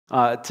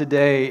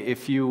Today,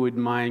 if you would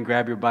mind,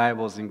 grab your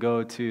Bibles and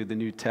go to the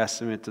New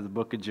Testament, to the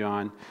book of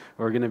John.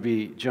 We're going to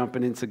be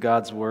jumping into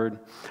God's Word.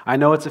 I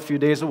know it's a few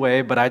days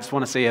away, but I just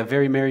want to say a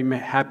very Merry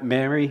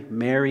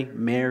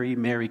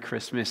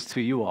Christmas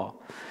to you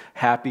all.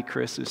 Happy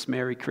Christmas,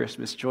 Merry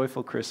Christmas,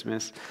 joyful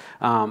Christmas.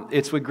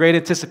 It's with great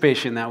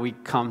anticipation that we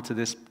come to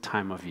this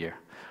time of year.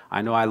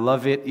 I know I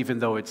love it, even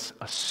though it's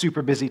a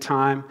super busy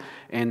time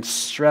and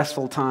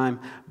stressful time,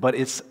 but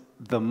it's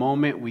the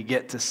moment we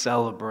get to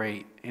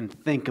celebrate and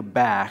think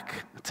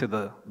back to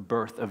the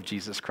birth of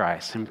Jesus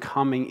Christ, Him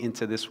coming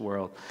into this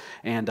world.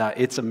 And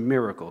it's a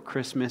miracle.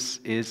 Christmas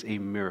is a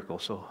miracle.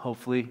 So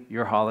hopefully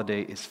your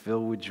holiday is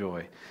filled with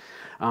joy.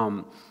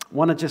 Want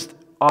to just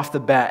off the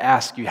bat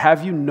ask you,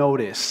 have you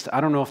noticed, I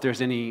don't know if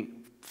there's any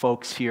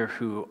folks here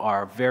who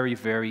are very,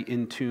 very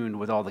in tune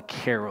with all the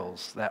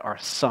carols that are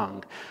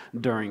sung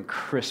during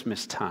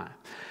Christmas time.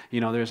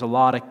 You know, there's a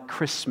lot of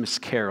Christmas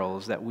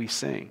carols that we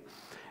sing.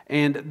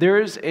 And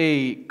there's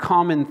a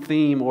common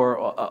theme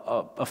or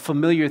a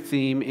familiar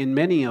theme in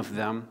many of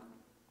them,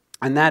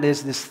 and that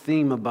is this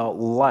theme about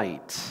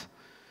light.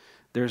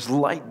 There's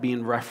light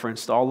being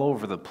referenced all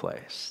over the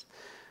place.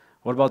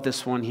 What about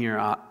this one here?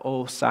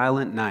 Oh,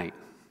 silent night,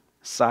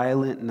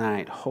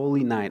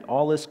 holy night,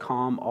 all is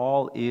calm,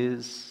 all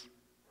is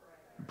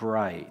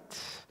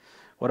bright.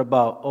 What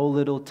about, O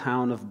little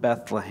town of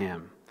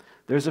Bethlehem?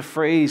 There's a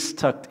phrase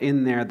tucked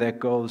in there that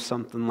goes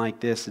something like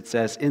this. It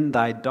says, in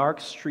thy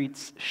dark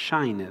streets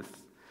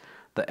shineth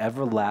the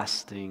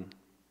everlasting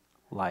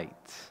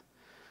light.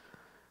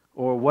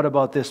 Or what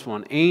about this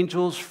one?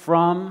 Angels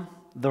from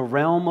the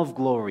realm of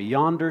glory,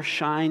 yonder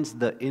shines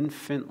the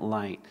infant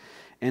light.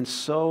 And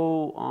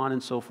so on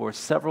and so forth.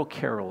 Several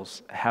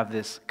carols have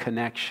this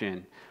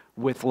connection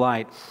with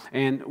light.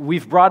 And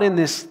we've brought in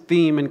this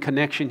theme and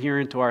connection here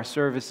into our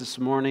service this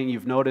morning.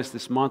 You've noticed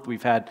this month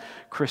we've had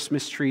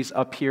Christmas trees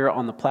up here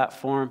on the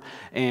platform,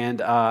 and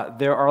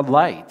there are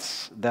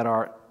lights that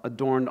are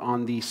adorned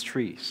on these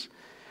trees.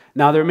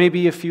 Now, there may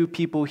be a few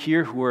people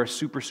here who are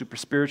super, super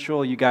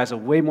spiritual. You guys are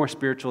way more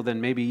spiritual than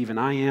maybe even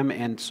I am,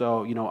 and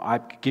so, I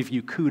give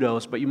you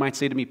kudos, but you might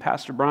say to me,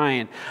 Pastor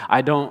Brian,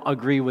 I don't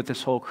agree with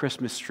this whole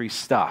Christmas tree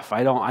stuff.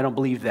 I don't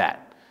believe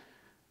that.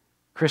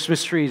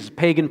 Christmas trees,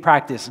 pagan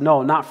practice.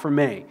 No, not for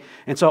me.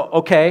 And so,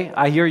 okay,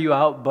 I hear you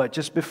out, but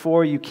just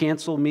before you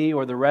cancel me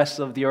or the rest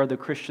of the other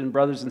Christian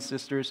brothers and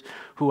sisters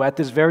who at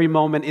this very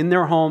moment in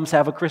their homes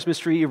have a Christmas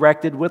tree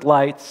erected with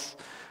lights,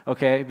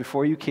 okay,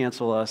 before you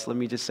cancel us, let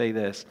me just say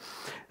this.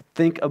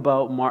 Think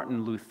about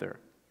Martin Luther.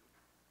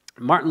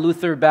 Martin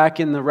Luther,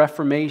 back in the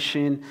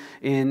Reformation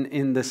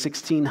in the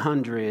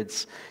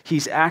 1600s,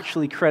 he's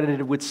actually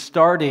credited with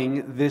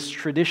starting this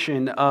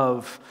tradition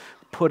of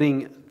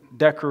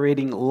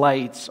decorating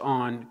lights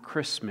on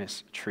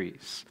Christmas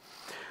trees.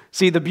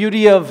 See, the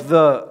beauty of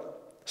the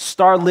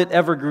starlit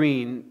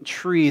evergreen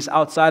trees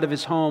outside of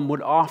his home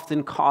would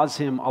often cause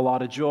him a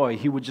lot of joy.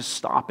 He would just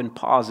stop and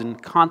pause and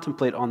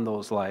contemplate on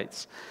those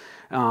lights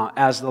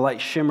as the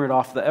light shimmered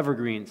off the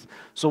evergreens.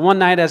 So one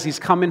night as he's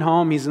coming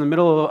home, he's in the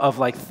middle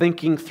of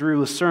thinking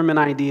through a sermon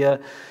idea.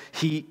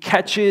 He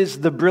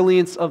catches the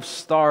brilliance of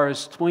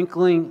stars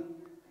twinkling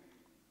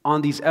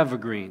on these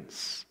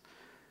evergreens.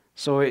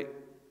 So it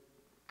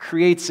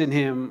creates in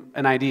him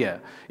an idea.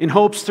 In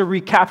hopes to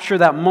recapture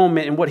that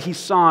moment and what he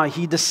saw,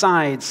 he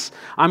decides,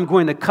 I'm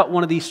going to cut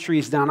one of these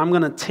trees down. I'm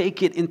going to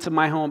take it into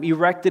my home,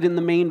 erect it in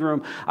the main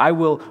room. I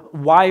will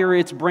wire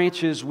its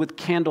branches with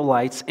candle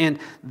lights. And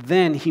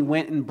then he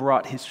went and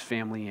brought his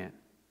family in.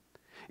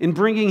 In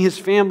bringing his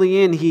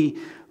family in, he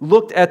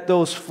looked at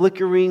those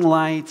flickering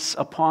lights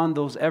upon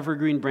those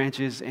evergreen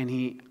branches, and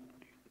he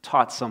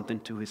taught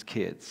something to his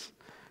kids.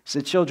 He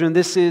said, children,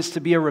 this is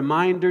to be a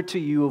reminder to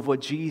you of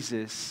what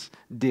Jesus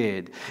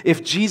did.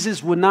 If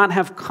Jesus would not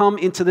have come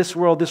into this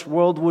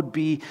world would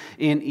be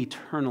in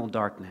eternal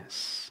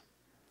darkness.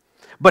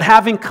 But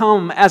having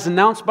come as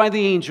announced by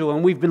the angel,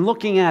 and we've been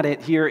looking at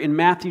it here in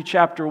Matthew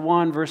chapter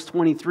 1, verse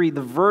 23,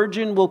 the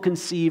virgin will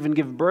conceive and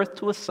give birth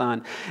to a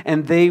son,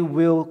 and they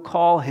will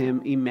call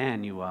him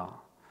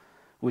Immanuel,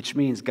 which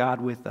means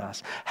God with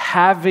us.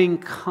 Having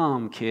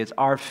come, kids,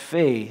 our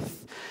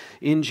faith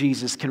in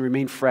Jesus can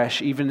remain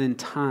fresh even in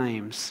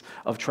times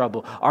of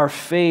trouble. Our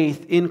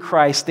faith in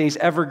Christ stays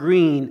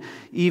evergreen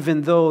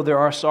even though there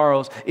are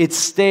sorrows. It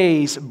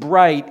stays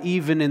bright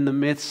even in the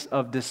midst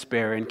of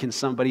despair. And can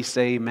somebody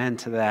say amen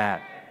to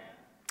that?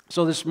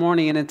 So this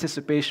morning, in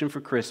anticipation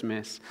for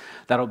Christmas,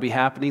 that'll be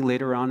happening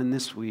later on in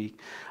this week,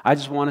 I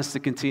just want us to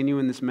continue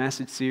in this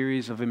message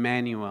series of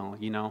Immanuel,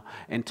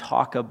 and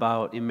talk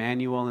about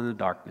Immanuel in the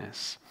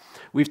darkness.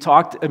 We've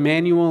talked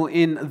Immanuel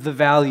in the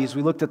valleys.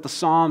 We looked at the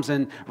Psalms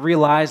and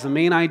realized the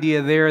main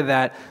idea there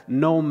that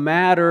no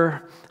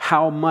matter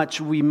how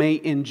much we may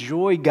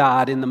enjoy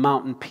God in the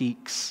mountain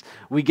peaks,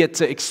 we get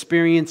to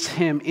experience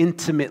Him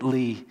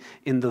intimately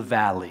in the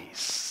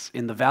valleys.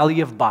 in the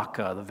valley of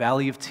Baca, the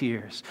valley of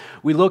tears.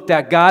 We looked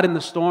at God in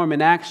the storm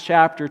in Acts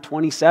chapter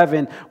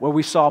 27, where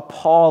we saw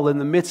Paul in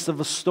the midst of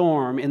a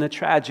storm, in a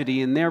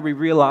tragedy, and there we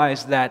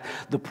realized that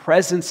the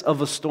presence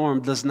of a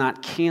storm does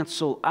not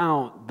cancel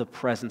out the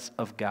presence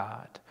of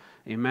God.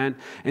 Amen.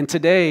 And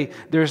today,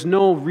 there's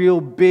no real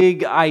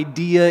big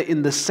idea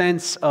in the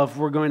sense of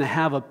we're going to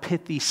have a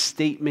pithy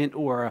statement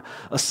or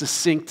a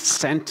succinct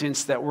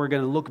sentence that we're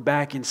going to look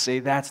back and say,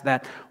 that's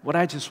that. What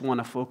I just want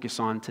to focus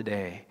on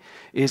today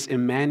is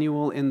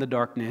Immanuel in the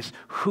darkness.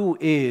 Who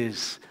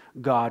is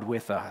God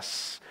with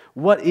us?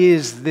 What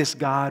is this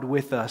God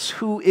with us?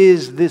 Who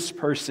is this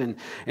person?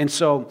 And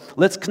so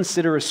let's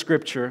consider a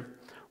scripture.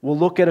 We'll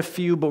look at a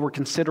few, but we're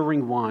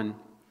considering one.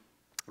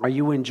 Are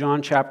you in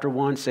John chapter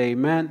 1? Say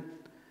amen.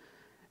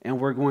 And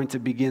we're going to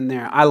begin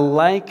there. I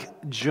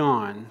like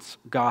John's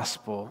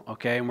gospel,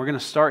 okay? And we're going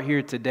to start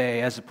here today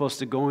as opposed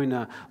to going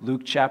to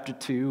Luke chapter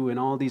 2 and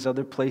all these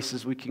other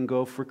places we can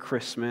go for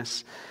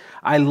Christmas.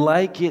 I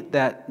like it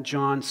that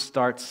John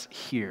starts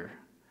here.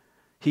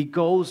 He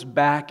goes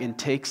back and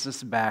takes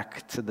us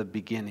back to the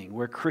beginning,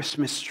 where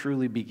Christmas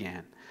truly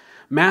began.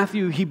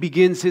 Matthew, he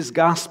begins his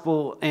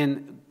gospel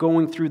and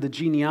going through the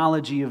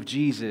genealogy of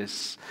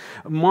Jesus.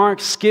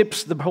 Mark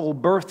skips the whole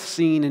birth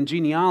scene and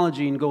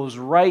genealogy and goes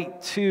right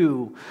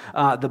to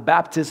the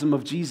baptism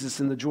of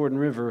Jesus in the Jordan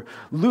River.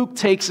 Luke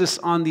takes us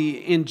on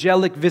the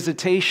angelic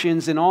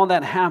visitations and all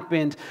that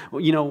happened,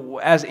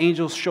 as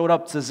angels showed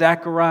up to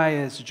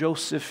Zacharias,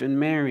 Joseph, and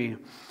Mary.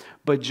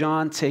 But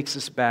John takes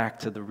us back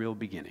to the real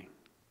beginning.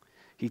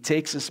 He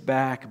takes us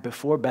back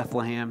before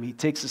Bethlehem. He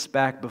takes us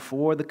back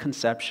before the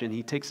conception.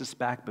 He takes us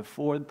back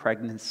before the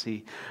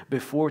pregnancy,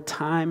 before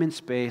time and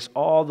space,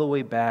 all the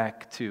way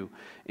back to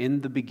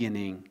in the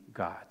beginning,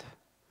 God.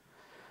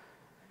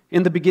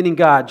 In the beginning,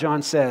 God,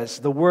 John says,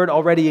 the Word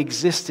already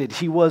existed.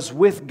 He was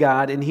with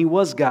God, and He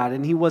was God,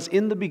 and He was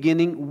in the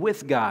beginning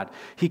with God.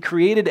 He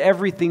created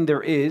everything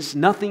there is.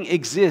 Nothing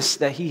exists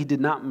that He did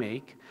not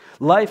make.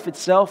 Life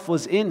itself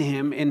was in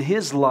Him, and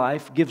His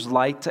life gives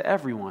light to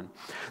everyone.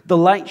 The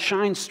light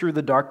shines through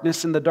the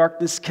darkness, and the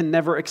darkness can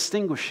never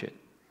extinguish it.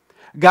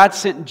 God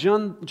sent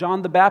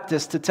John the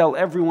Baptist to tell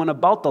everyone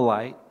about the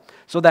light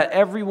so that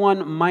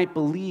everyone might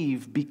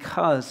believe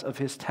because of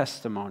his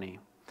testimony.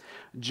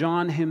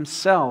 John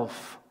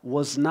himself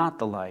was not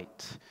the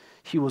light.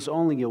 He was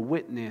only a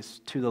witness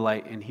to the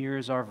light. And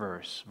here's our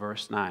verse,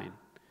 verse 9.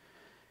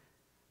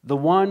 The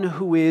one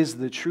who is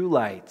the true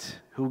light,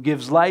 who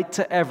gives light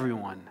to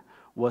everyone,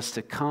 was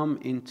to come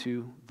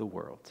into the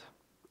world.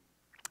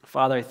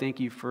 Father, I thank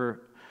You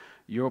for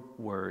Your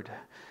word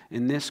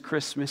in this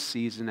Christmas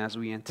season as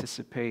we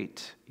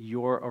anticipate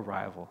Your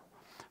arrival.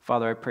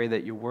 Father, I pray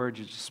that Your word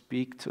would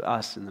speak to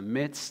us in the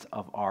midst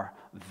of our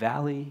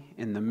valley,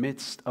 in the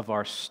midst of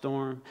our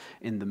storm,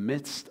 in the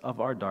midst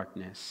of our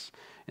darkness,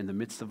 in the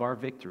midst of our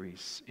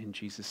victories. In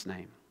Jesus'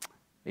 name,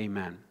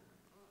 amen.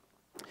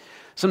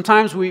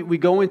 Sometimes we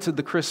go into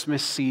the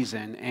Christmas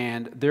season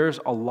and there's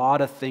a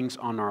lot of things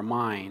on our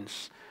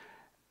minds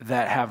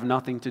that have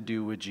nothing to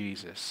do with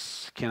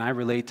Jesus. Can I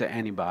relate to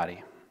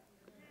anybody?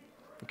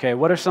 Okay,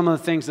 what are some of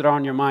the things that are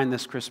on your mind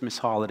this Christmas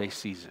holiday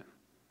season?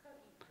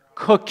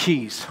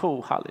 Cookies.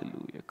 Oh,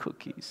 hallelujah,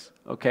 cookies.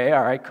 Okay,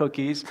 all right,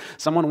 cookies.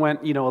 Someone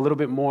went, a little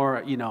bit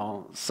more,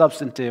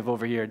 substantive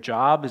over here.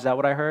 Job, is that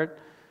what I heard?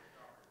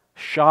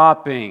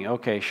 Shopping.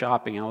 Okay,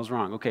 shopping. I was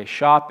wrong. Okay,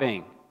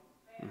 shopping.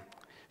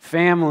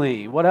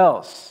 Family. What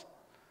else?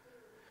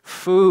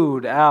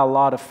 Food. A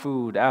lot of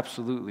food.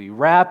 Absolutely.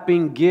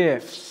 Wrapping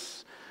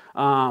gifts.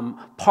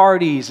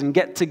 Parties and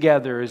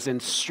get-togethers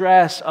and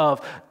stress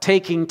of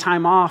taking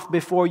time off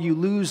before you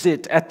lose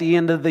it at the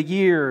end of the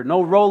year.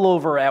 No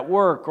rollover at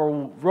work,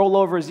 or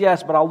rollovers,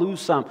 yes, but I'll lose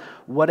some.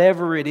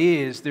 Whatever it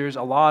is, there's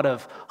a lot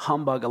of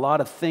humbug, a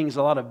lot of things,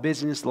 a lot of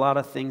business, a lot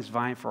of things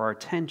vying for our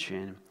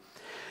attention.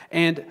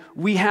 And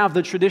we have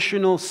the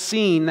traditional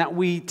scene that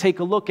we take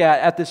a look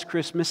at this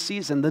Christmas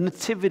season, the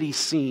nativity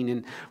scene.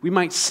 And we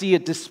might see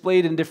it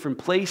displayed in different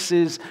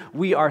places.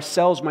 We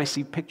ourselves might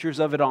see pictures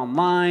of it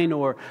online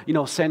or,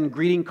 send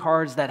greeting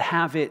cards that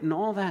have it and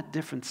all that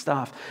different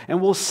stuff.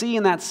 And we'll see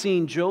in that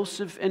scene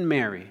Joseph and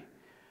Mary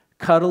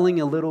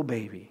cuddling a little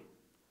baby.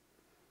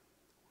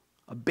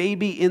 A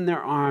baby in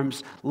their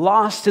arms,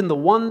 lost in the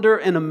wonder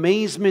and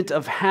amazement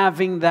of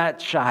having that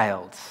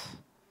child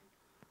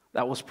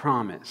that was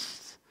promised.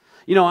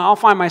 I'll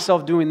find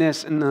myself doing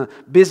this in the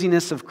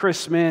busyness of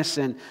Christmas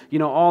and,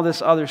 all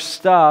this other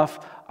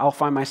stuff. I'll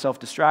find myself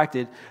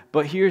distracted.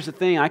 But here's the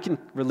thing. I can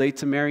relate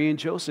to Mary and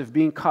Joseph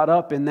being caught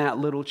up in that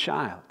little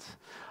child.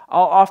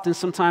 I'll often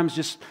sometimes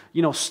just,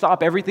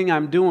 stop everything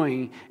I'm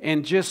doing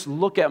and just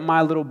look at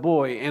my little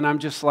boy. And I'm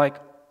just like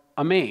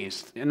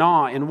amazed, in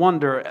awe, and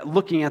wonder,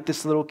 looking at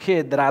this little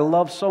kid that I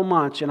love so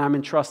much and I'm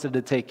entrusted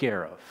to take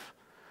care of.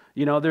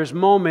 There's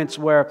moments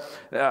where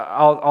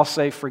I'll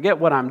say, forget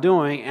what I'm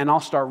doing, and I'll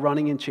start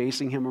running and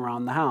chasing him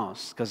around the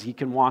house because he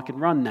can walk and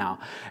run now.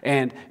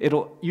 And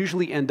it'll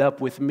usually end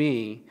up with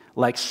me,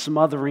 like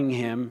smothering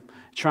him,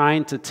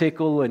 trying to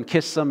tickle and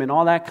kiss him and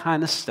all that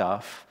kind of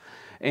stuff,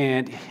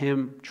 and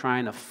him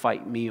trying to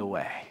fight me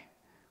away.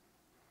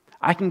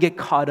 I can get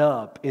caught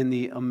up in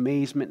the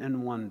amazement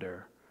and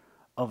wonder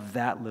of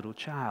that little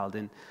child.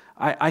 And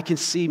I can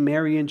see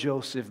Mary and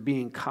Joseph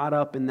being caught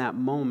up in that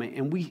moment.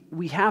 And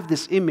we have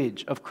this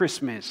image of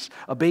Christmas,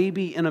 a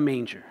baby in a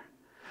manger.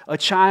 A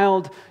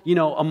child,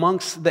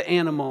 amongst the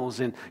animals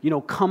and,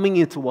 coming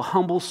into a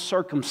humble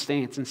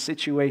circumstance and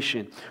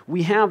situation.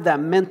 We have that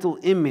mental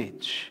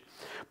image.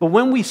 But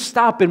when we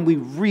stop and we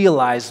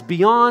realize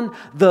beyond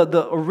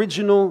the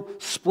original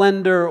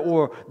splendor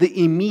or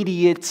the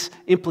immediate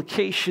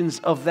implications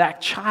of that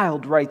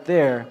child right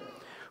there,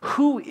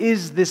 who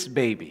is this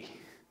baby?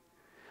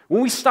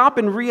 When we stop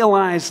and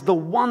realize the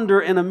wonder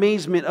and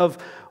amazement of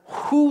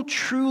who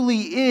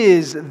truly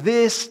is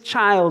this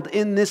child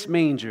in this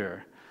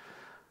manger,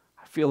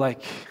 I feel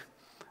like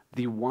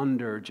the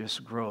wonder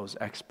just grows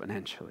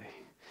exponentially.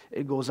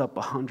 It goes up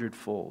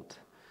 100-fold.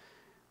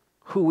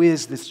 Who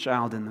is this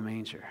child in the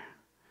manger?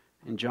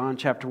 In John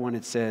chapter 1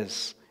 it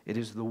says, it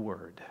is the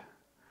Word.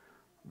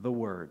 The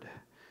Word.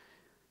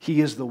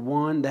 He is the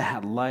one that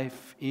had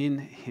life in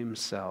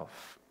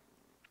himself.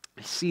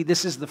 See,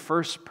 this is the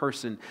first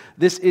person.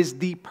 This is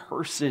the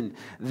person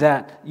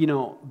that,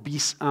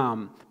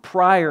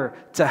 prior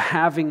to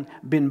having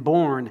been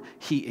born,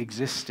 he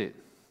existed.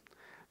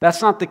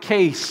 That's not the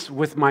case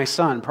with my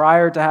son.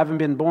 Prior to having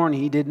been born,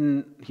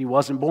 he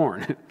wasn't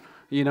born.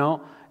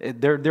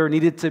 There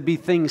needed to be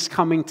things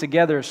coming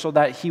together so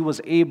that he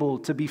was able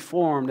to be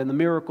formed in the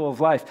miracle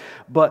of life.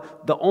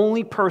 But the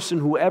only person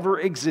who ever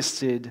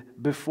existed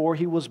before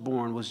he was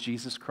born was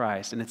Jesus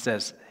Christ. And it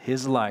says,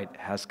 his light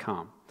has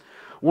come.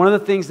 One of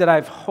the things that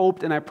I've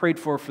hoped and I prayed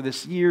for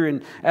this year,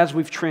 and as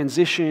we've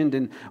transitioned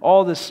and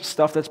all this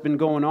stuff that's been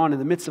going on in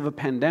the midst of a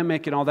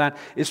pandemic and all that,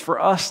 is for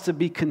us to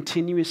be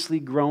continuously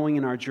growing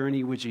in our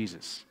journey with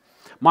Jesus.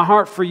 My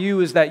heart for you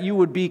is that you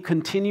would be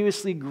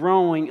continuously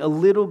growing a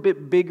little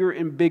bit bigger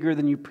and bigger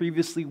than you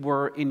previously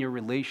were in your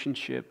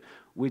relationship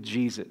with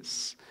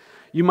Jesus.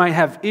 You might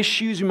have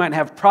issues, you might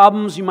have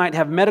problems, you might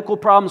have medical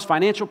problems,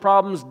 financial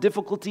problems,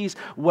 difficulties,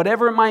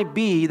 whatever it might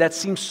be that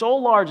seems so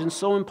large and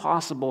so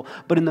impossible.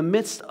 But in the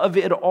midst of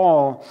it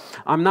all,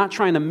 I'm not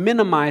trying to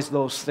minimize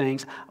those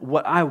things.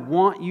 What I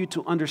want you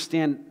to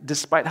understand,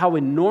 despite how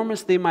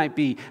enormous they might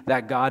be,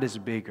 that God is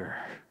bigger.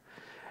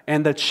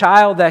 And the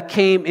child that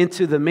came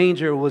into the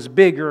manger was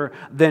bigger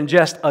than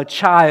just a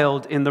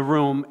child in the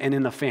room and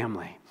in the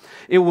family.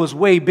 It was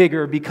way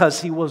bigger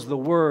because he was the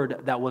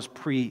Word that was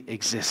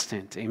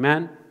pre-existent.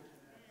 Amen?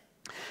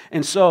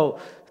 And so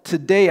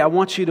today I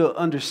want you to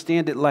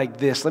understand it like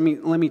this. Let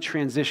me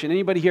transition.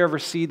 Anybody here ever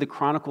see the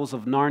Chronicles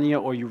of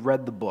Narnia, or you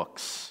read the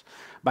books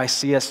by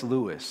C.S.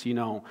 Lewis?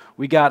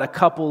 We got a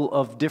couple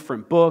of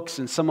different books,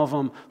 and some of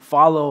them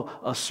follow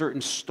a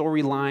certain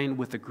storyline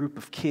with a group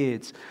of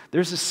kids.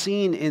 There's a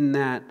scene in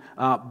that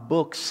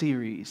book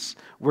series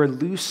where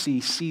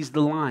Lucy sees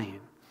the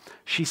lion.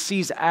 She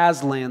sees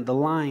Aslan, the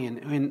lion,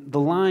 and the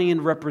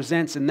lion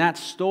represents in that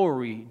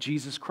story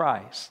Jesus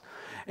Christ.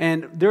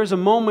 And there's a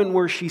moment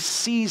where she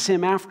sees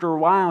him after a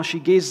while. She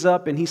gazes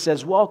up and he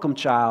says, "Welcome,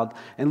 child."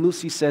 And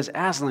Lucy says,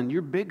 "Aslan,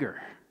 you're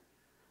bigger.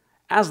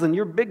 Aslan,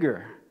 you're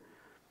bigger."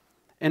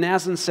 And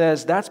Aslan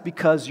says, "That's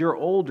because you're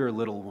older,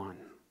 little one."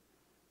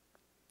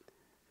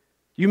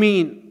 "You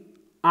mean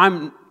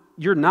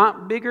you're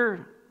not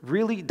bigger?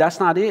 Really? That's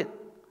not it?"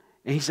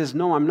 And he says,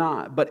 "No, I'm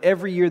not. But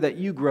every year that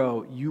you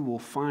grow, you will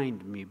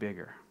find me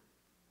bigger."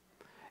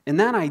 And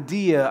that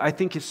idea, I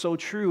think, is so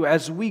true.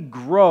 As we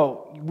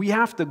grow, we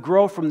have to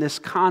grow from this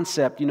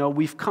concept.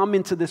 We've come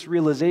into this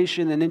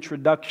realization and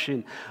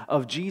introduction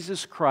of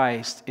Jesus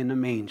Christ in a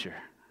manger.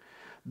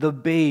 The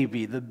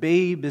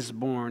babe is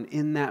born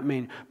in that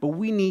manger. But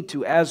we need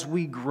to, as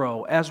we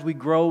grow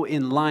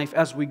in life,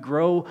 as we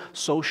grow,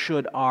 so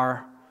should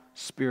our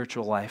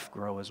spiritual life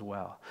grow as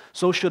well.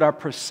 So should our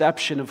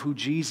perception of who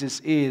Jesus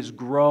is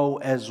grow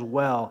as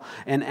well.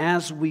 And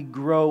as we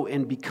grow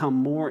and become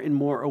more and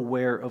more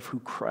aware of who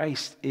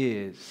Christ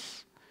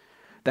is,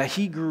 that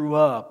he grew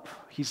up,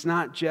 he's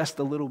not just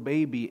a little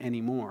baby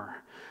anymore,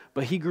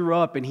 but he grew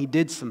up and he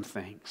did some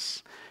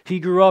things. He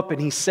grew up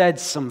and he said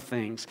some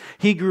things.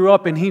 He grew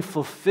up and he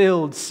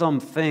fulfilled some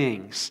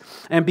things.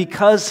 And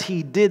because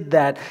he did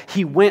that,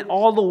 he went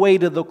all the way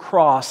to the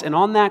cross. And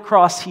on that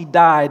cross, he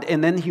died.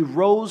 And then he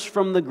rose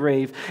from the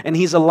grave. And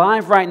he's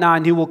alive right now.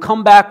 And he will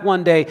come back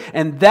one day.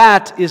 And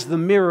that is the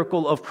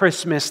miracle of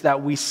Christmas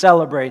that we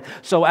celebrate.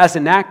 So as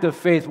an act of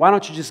faith, why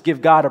don't you just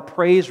give God a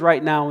praise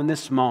right now in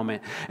this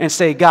moment and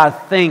say, "God,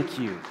 thank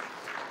you.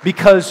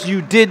 Because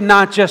you did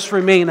not just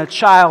remain a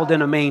child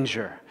in a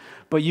manger,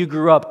 but you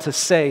grew up to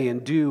say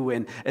and do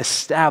and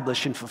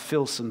establish and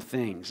fulfill some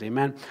things."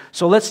 Amen.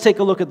 So let's take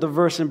a look at the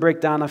verse and break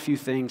down a few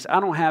things. I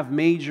don't have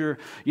major,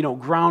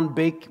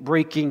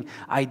 ground-breaking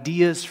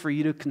ideas for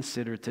you to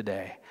consider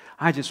today.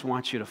 I just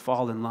want you to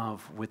fall in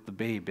love with the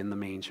babe in the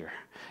manger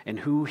and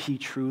who he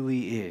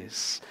truly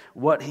is,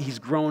 what he's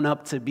grown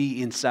up to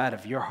be inside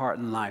of your heart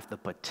and life, the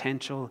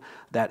potential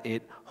that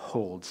it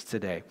holds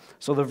today.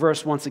 So the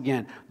verse once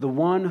again, "The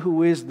one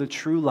who is the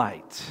true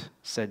light,"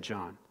 said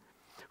John,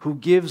 "who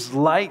gives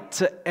light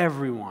to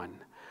everyone,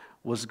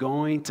 was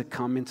going to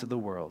come into the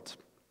world.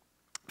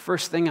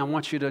 First thing I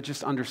want you to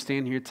just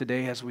understand here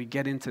today as we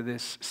get into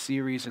this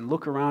series and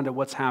look around at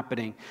what's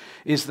happening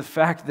is the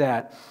fact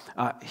that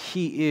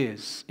he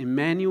is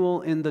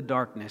Immanuel in the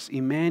darkness.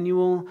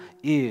 Immanuel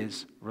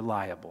is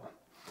reliable.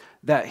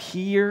 That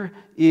here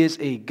is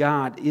a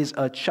God, is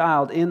a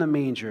child in a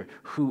manger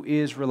who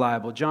is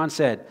reliable. John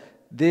said,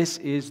 "This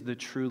is the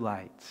true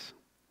light."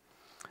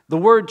 The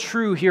word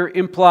true here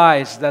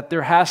implies that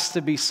there has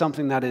to be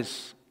something that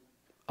is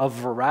of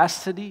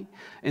veracity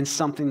and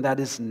something that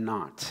is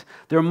not.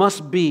 There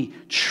must be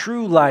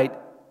true light,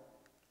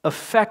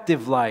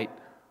 effective light,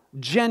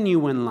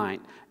 genuine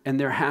light, and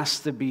there has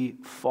to be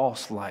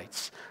false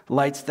lights,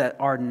 lights that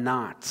are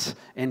not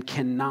and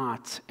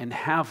cannot and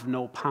have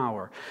no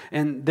power.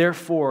 And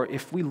therefore,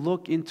 if we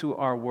look into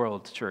our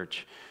world,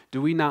 church,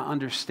 do we not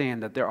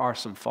understand that there are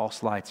some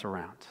false lights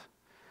around?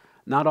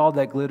 Not all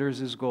that glitters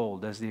is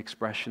gold, as the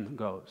expression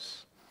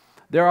goes.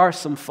 There are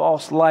some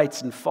false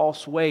lights and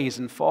false ways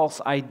and false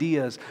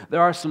ideas.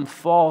 There are some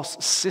false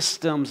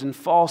systems and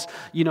false,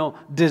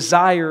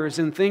 desires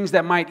and things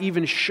that might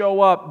even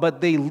show up,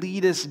 but they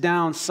lead us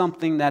down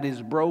something that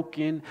is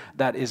broken,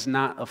 that is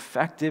not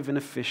effective and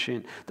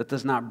efficient, that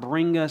does not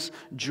bring us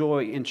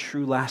joy and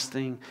true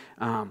lasting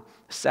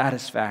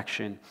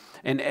satisfaction.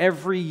 And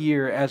every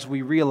year as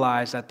we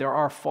realize that there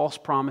are false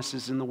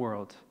promises in the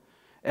world,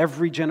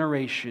 every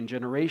generation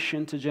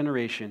to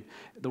generation,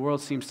 the world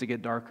seems to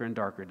get darker and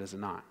darker, does it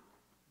not?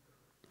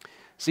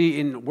 See,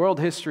 in world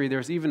history,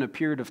 there's even a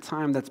period of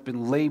time that's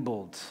been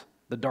labeled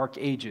the Dark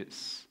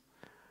Ages.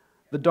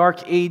 The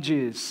Dark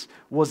Ages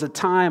was a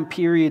time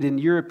period in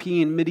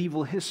European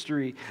medieval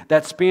history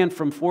that spanned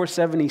from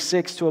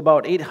 476 to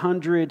about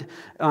 800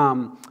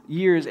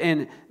 years,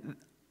 and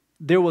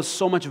there was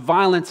so much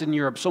violence in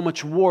Europe, so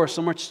much war,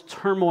 so much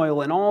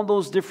turmoil, and all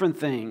those different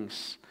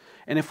things.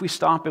 And if we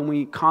stop and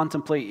we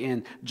contemplate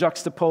and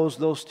juxtapose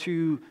those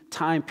two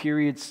time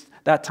periods,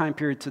 that time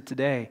period to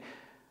today,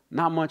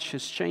 not much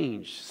has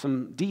changed.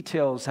 Some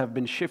details have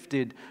been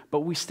shifted, but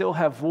we still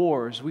have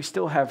wars, we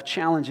still have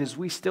challenges,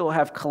 we still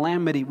have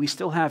calamity, we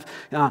still have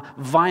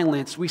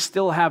violence, we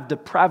still have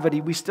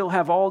depravity, we still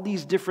have all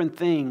these different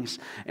things,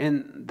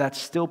 and that's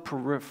still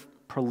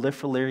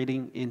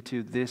proliferating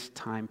into this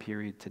time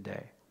period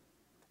today.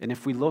 And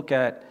if we look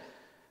at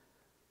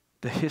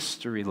the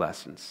history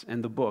lessons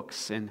and the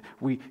books, and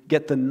we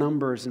get the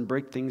numbers and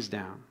break things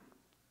down,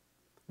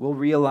 we'll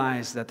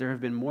realize that there have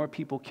been more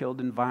people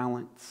killed in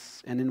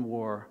violence and in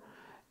war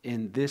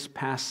in this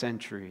past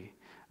century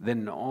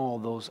than in all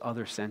those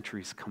other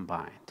centuries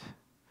combined.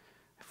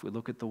 If we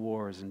look at the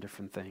wars and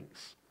different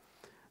things,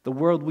 the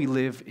world we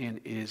live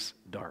in is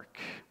dark.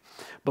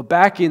 But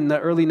back in the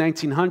early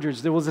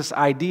 1900s, there was this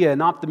idea,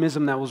 an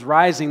optimism that was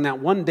rising that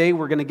one day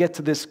we're going to get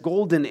to this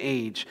golden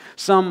age.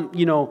 Some,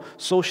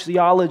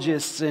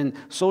 sociologists and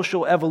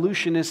social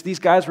evolutionists, these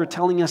guys were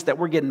telling us that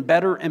we're getting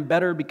better and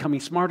better, becoming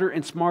smarter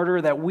and smarter,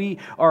 that we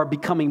are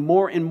becoming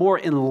more and more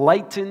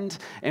enlightened,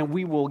 and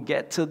we will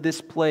get to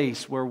this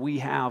place where we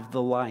have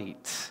the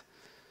light.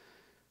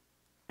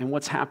 And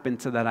what's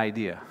happened to that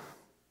idea?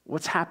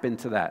 What's happened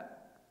to that?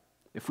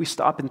 If we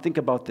stop and think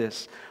about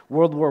this,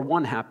 World War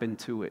I happened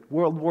to it.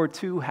 World War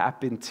II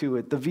happened to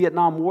it. The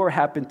Vietnam War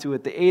happened to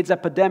it. The AIDS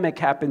epidemic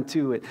happened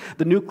to it.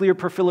 The nuclear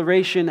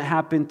proliferation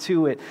happened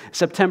to it.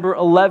 September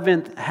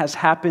 11th has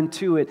happened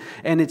to it.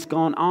 And it's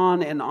gone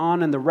on,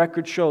 and the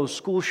record shows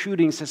school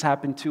shootings has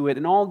happened to it.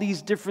 And all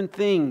these different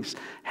things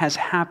has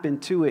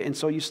happened to it. And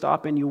so you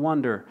stop and you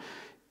wonder,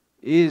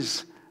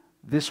 is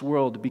this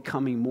world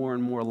becoming more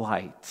and more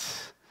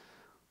light?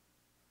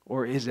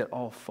 Or is it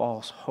all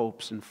false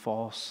hopes and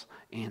false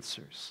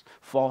answers,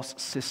 false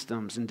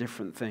systems and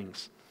different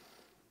things?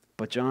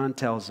 But John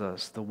tells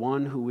us the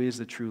one who is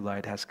the true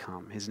light has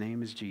come. His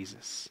name is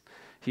Jesus.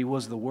 He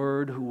was the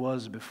Word who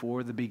was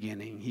before the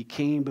beginning. He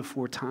came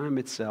before time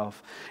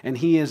itself. And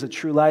he is a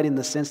true light in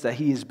the sense that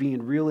he is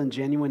being real and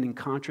genuine in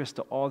contrast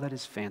to all that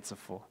is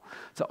fanciful,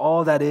 to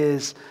all that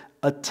is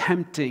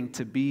attempting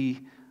to be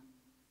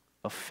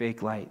a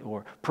fake light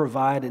or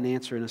provide an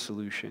answer and a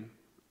solution.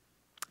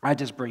 I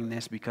just bring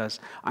this because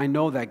I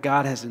know that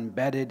God has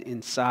embedded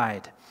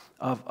inside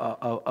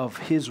of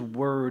His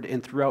Word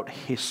and throughout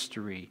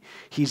history,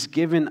 He's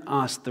given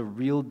us the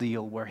real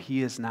deal where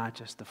He is not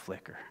just a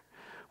flicker.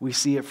 We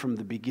see it from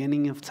the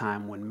beginning of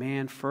time when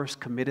man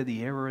first committed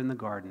the error in the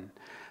garden,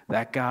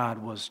 that God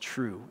was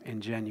true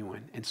and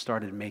genuine and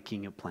started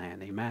making a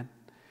plan. Amen?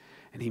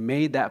 And He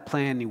made that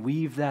plan, He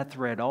weaved that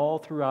thread all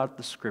throughout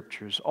the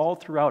Scriptures, all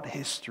throughout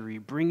history,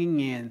 bringing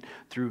in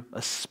through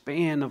a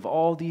span of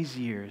all these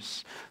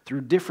years,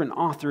 through different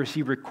authors,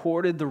 He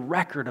recorded the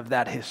record of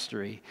that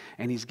history,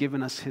 and He's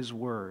given us His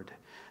Word,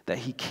 that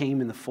He came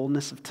in the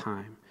fullness of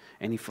time,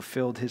 and He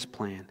fulfilled His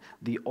plan,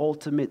 the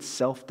ultimate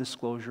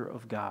self-disclosure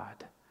of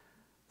God.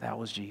 That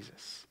was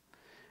Jesus.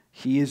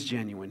 He is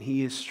genuine,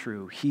 He is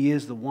true, He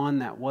is the one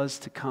that was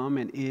to come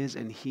and is,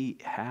 and He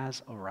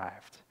has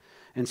arrived.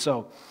 And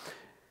so,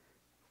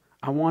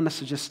 I want us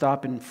to just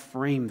stop and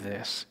frame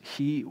this.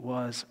 He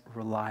was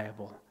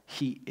reliable.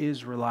 He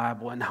is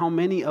reliable. And how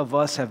many of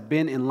us have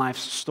been in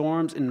life's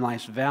storms, in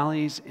life's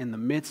valleys, in the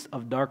midst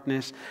of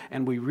darkness,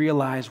 and we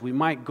realize we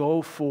might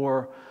go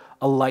for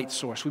a light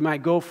source. We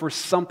might go for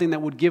something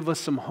that would give us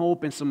some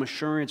hope and some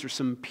assurance or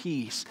some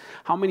peace.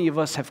 How many of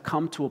us have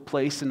come to a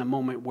place in a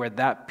moment where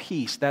that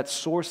peace, that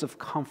source of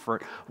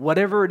comfort,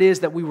 whatever it is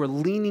that we were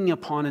leaning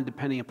upon and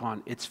depending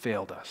upon, it's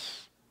failed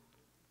us?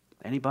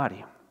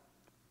 Anybody?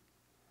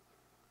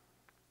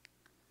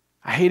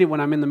 I hate it when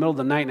I'm in the middle of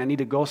the night and I need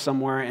to go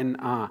somewhere and,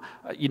 I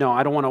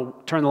don't want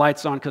to turn the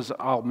lights on because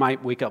I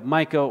might wake up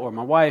Micah or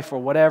my wife or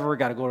whatever,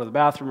 got to go to the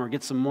bathroom or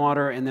get some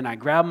water, and then I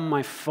grab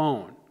my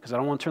phone because I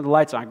don't want to turn the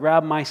lights on. I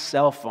grab my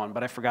cell phone,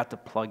 but I forgot to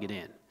plug it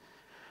in.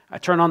 I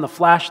turn on the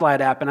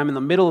flashlight app and I'm in the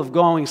middle of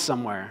going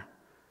somewhere,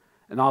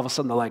 and all of a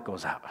sudden the light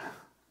goes out.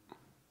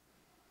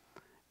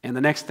 And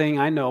the next thing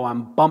I know,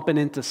 I'm bumping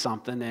into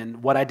something,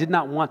 and what I did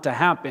not want to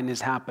happen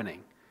is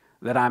happening.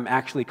 That I'm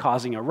actually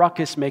causing a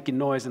ruckus, making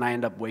noise, and I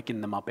end up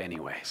waking them up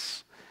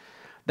anyways.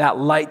 That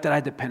light that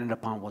I depended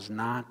upon was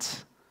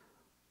not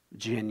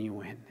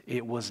genuine.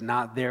 It was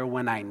not there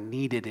when I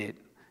needed it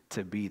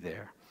to be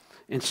there.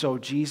 And so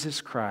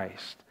Jesus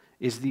Christ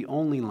is the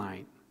only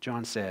light,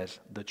 John says,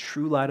 the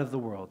true light of the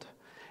world.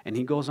 And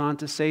he goes on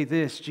to say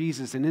this,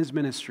 Jesus in his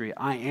ministry,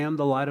 I am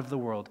the light of the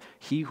world.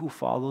 He who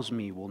follows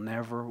me will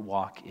never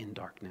walk in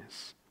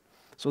darkness.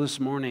 So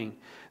this morning,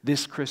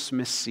 this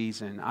Christmas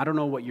season, I don't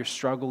know what your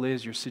struggle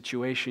is, your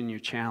situation, your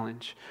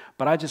challenge,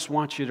 but I just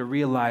want you to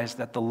realize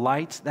that the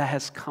light that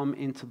has come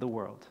into the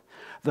world,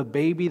 the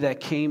baby that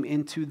came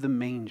into the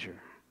manger,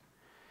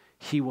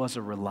 he was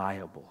a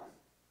reliable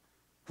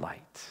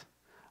light,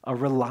 a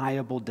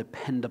reliable,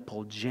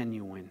 dependable,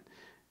 genuine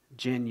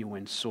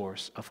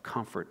source of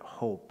comfort,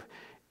 hope,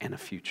 and a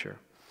future.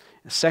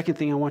 The second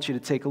thing I want you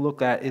to take a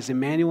look at is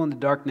Immanuel in the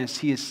darkness.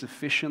 He is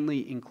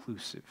sufficiently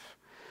inclusive.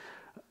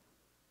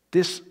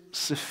 This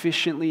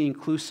sufficiently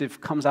inclusive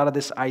comes out of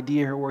this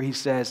idea here where he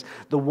says,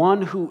 the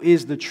one who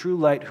is the true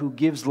light, who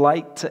gives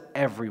light to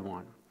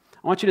everyone.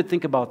 I want you to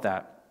think about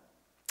that.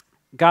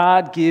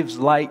 God gives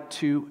light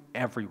to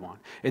everyone.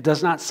 It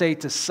does not say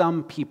to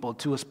some people,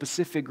 to a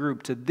specific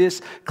group, to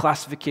this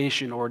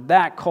classification or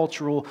that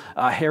cultural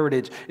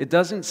heritage. It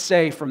doesn't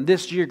say from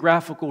this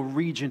geographical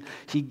region.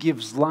 He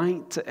gives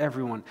light to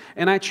everyone.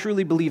 And I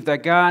truly believe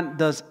that God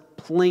does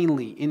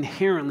plainly,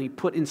 inherently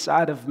put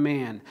inside of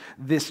man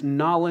this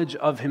knowledge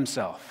of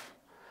himself.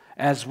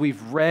 As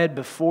we've read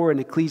before in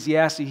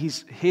Ecclesiastes,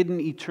 he's hidden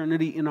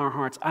eternity in our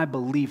hearts. I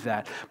believe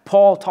that.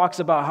 Paul talks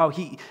about how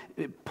he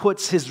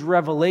puts his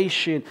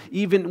revelation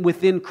even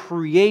within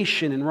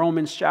creation in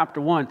Romans chapter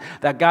 1,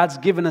 that God's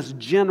given us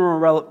general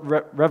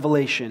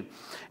revelation.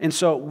 And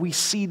so we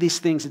see these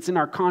things. It's in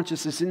our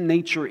consciousness, in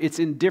nature. It's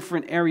in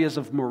different areas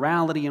of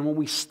morality. And when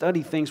we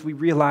study things, we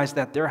realize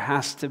that there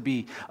has to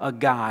be a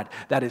God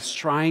that is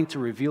trying to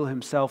reveal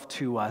himself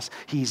to us.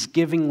 He's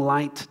giving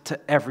light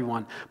to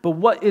everyone. But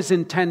what is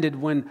intended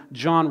when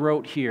John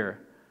wrote here?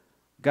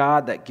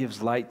 God that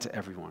gives light to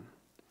everyone.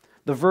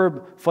 The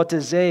verb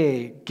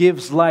photizē,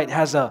 gives light,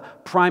 has a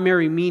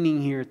primary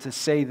meaning here to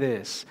say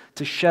this: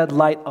 to shed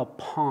light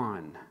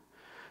upon,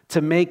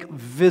 to make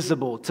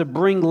visible, to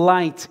bring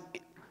light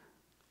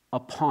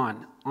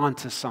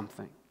onto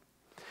something.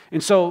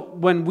 And so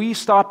when we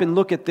stop and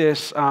look at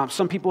this,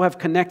 some people have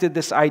connected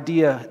this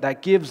idea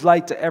that gives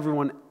light to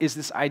everyone is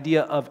this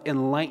idea of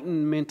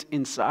enlightenment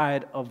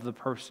inside of the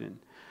person.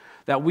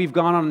 That we've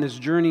gone on this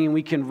journey and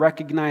we can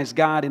recognize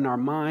God in our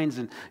minds,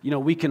 and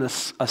we can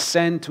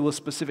ascend to a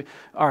specific.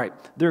 All right,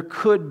 there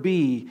could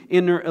be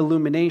inner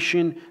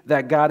illumination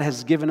that God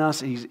has given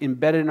us, he's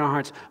embedded in our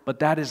hearts, but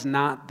that is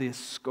not the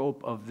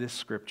scope of this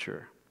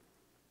scripture.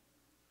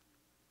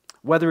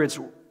 Whether it's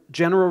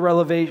general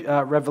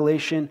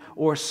revelation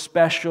or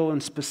special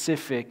and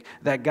specific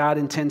that God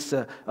intends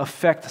to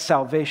affect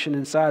salvation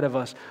inside of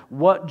us,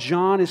 what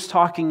John is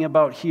talking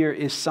about here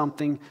is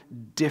something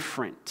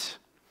different.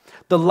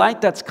 The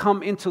light that's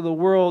come into the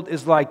world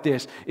is like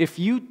this. If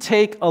you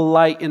take a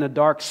light in a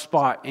dark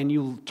spot and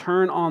you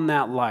turn on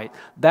that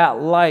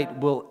light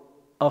will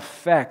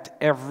affect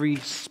every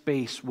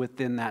space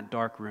within that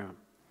dark room.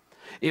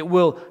 It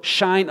will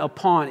shine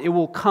upon, it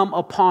will come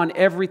upon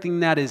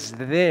everything that is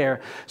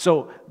there.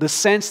 So the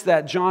sense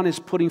that John is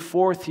putting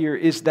forth here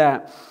is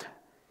that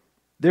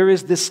there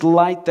is this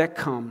light that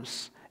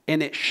comes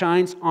and it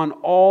shines on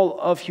all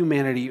of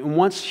humanity. And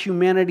once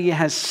humanity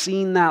has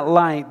seen that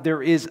light,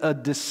 there is a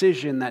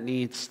decision that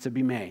needs to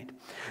be made.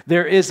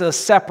 There is a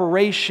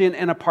separation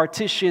and a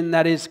partition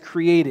that is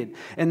created.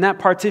 And that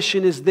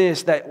partition is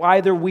this, that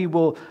either we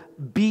will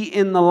be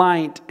in the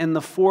light and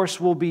the force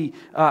will be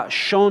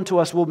shown to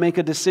us, we'll make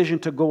a decision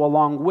to go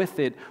along with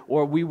it,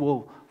 or we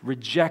will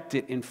reject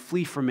it and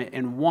flee from it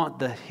and want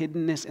the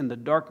hiddenness and the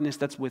darkness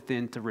that's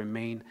within to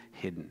remain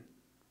hidden,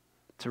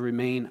 to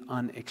remain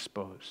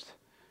unexposed.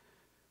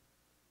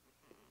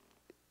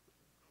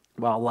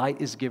 While light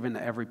is given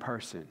to every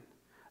person,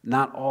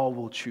 not all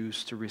will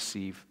choose to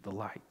receive the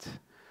light.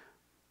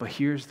 But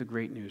here's the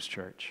great news,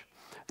 church,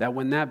 that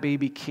when that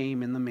baby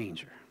came in the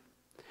manger,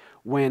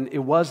 when it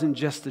wasn't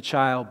just a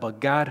child, but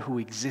God who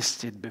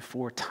existed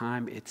before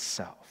time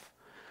itself.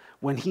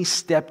 When he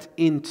stepped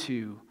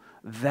into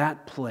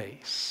that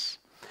place,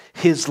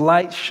 his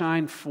light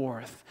shined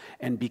forth,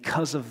 and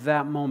because of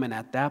that moment,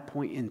 at that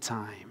point in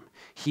time,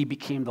 he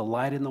became the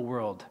light in the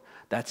world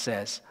that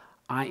says,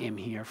 I am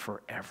here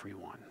for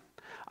everyone.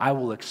 I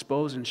will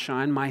expose and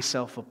shine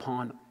myself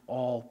upon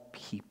all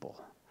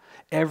people.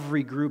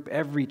 Every group,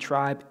 every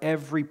tribe,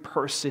 every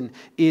person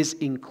is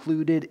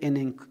included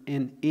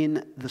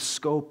in the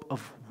scope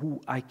of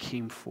who I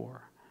came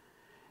for.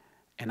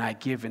 And I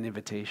give an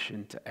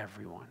invitation to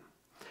everyone.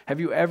 Have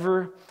you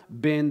ever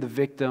been the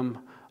victim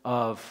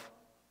of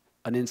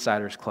an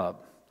insider's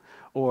club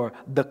or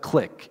the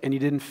clique and you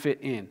didn't fit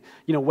in?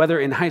 You know, whether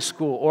in high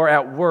school or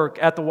at work,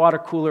 at the water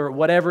cooler, or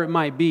whatever it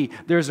might be,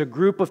 there's a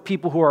group of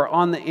people who are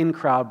on the in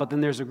crowd, but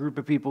then there's a group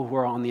of people who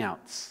are on the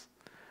outs.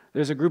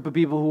 There's a group of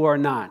people who are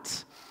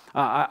not.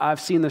 I've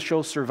seen the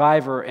show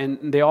Survivor,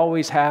 and they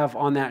always have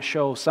on that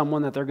show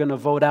someone that they're going to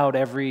vote out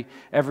every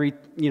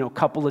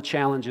couple of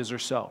challenges or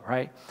so,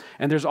 right?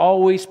 And there's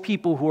always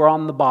people who are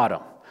on the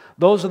bottom.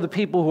 Those are the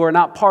people who are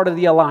not part of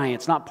the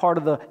alliance, not part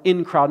of the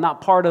in crowd,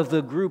 not part of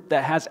the group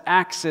that has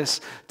access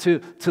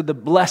to the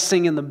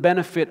blessing and the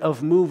benefit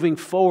of moving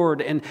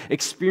forward and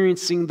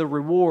experiencing the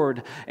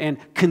reward and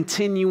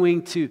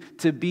continuing to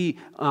be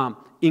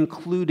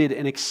included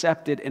and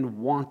accepted and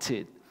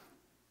wanted.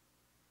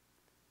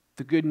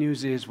 The good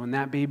news is when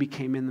that baby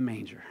came in the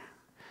manger,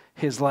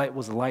 his light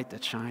was a light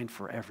that shined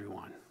for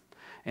everyone.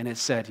 And it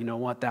said, you know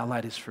what, that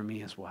light is for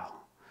me as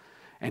well.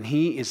 And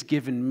he is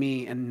giving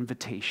me an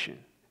invitation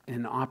and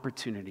an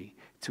opportunity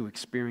to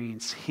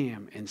experience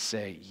him and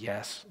say,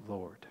 yes,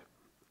 Lord.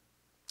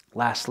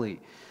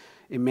 Lastly,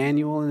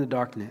 Immanuel in the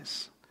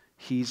darkness,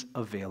 he's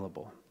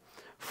available.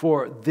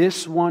 For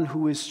this one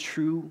who is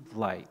true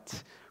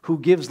light, who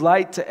gives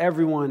light to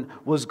everyone,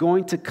 was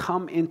going to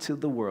come into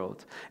the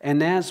world.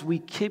 And as we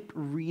keep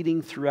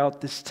reading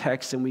throughout this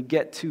text and we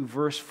get to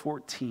verse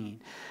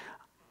 14,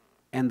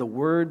 and the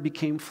Word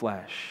became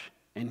flesh,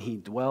 and he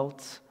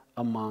dwelt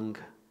among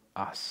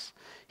us.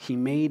 He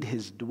made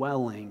his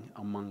dwelling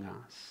among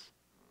us.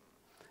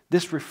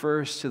 This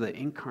refers to the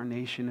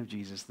incarnation of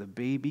Jesus. The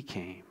baby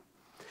came.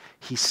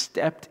 He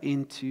stepped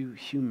into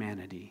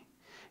humanity.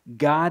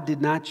 God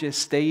did not just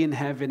stay in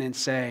heaven and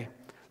say,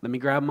 let me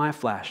grab my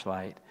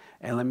flashlight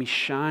and let me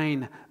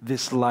shine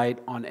this light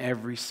on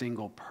every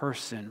single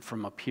person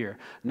from up here.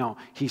 No,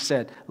 he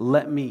said,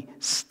 let me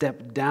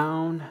step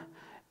down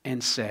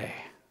and say,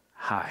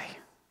 hi,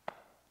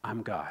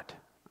 I'm God.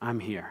 I'm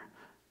here,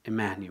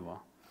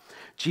 Immanuel.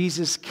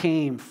 Jesus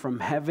came from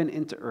heaven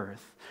into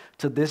earth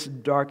to this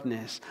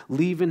darkness,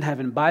 leaving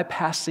heaven,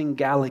 bypassing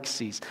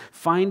galaxies,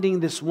 finding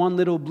this one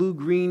little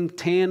blue-green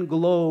tan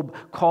globe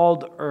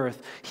called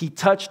Earth. He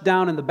touched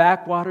down in the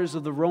backwaters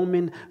of the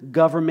Roman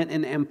government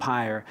and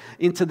empire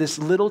into this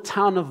little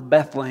town of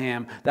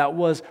Bethlehem that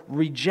was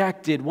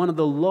rejected, one of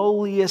the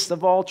lowliest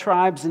of all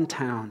tribes and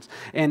towns.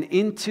 And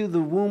into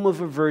the womb of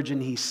a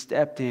virgin he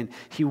stepped in.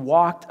 He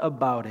walked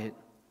about it.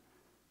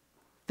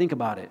 Think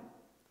about it.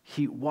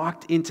 He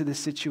walked into the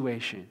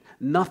situation.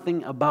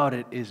 Nothing about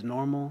it is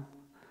normal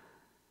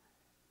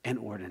and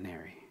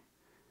ordinary.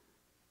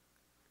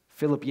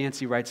 Philip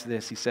Yancey writes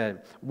this. He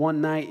said, one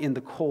night in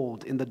the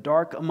cold, in the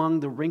dark among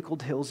the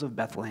wrinkled hills of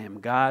Bethlehem,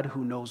 God,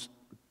 who knows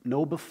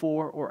no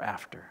before or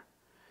after,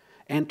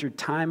 entered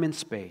time and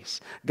space.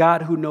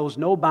 God, who knows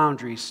no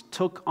boundaries,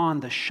 took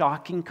on the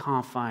shocking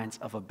confines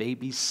of a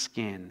baby's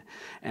skin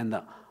and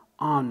the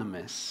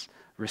ominous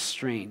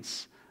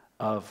restraints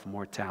of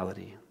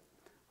mortality.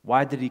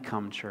 Why did he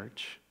come,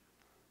 church?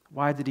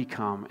 Why did he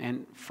come?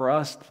 And for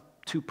us,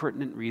 two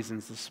pertinent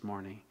reasons this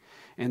morning.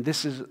 And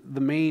this is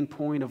the main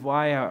point of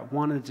why I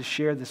wanted to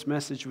share this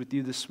message with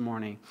you this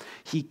morning.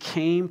 He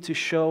came to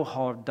show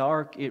how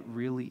dark it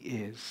really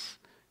is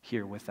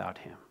here without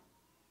him.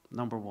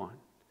 Number one.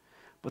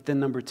 But then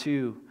number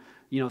two,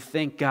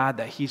 thank God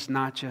that he's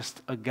not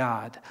just a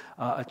God,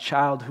 a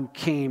child who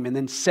came and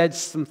then said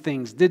some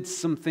things, did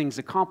some things,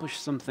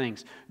 accomplished some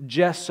things,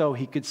 just so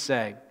he could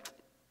say,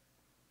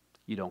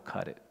 you don't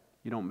cut it.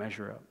 You don't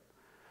measure up.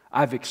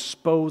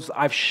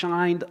 I've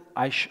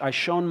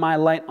shone my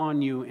light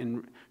on you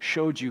and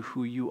showed you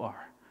who you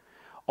are.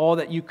 All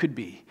that you could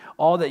be,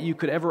 all that you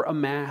could ever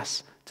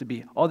amass to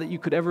be, all that you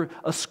could ever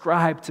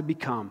ascribe to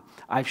become.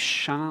 I've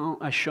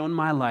shown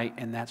my light,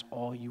 and that's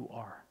all you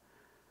are.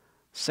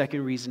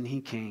 Second reason he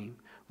came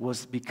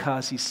was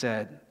because he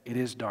said, it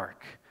is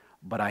dark,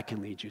 but I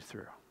can lead you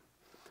through.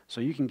 So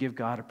you can give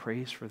God a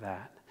praise for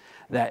that.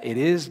 That it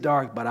is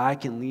dark, but I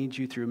can lead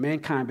you through.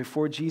 Mankind,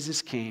 before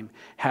Jesus came,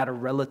 had a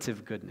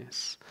relative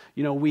goodness.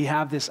 We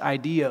have this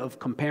idea of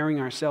comparing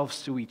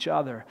ourselves to each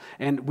other,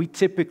 and we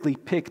typically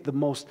pick the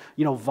most,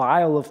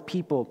 vile of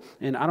people,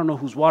 and I don't know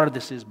whose water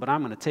this is, but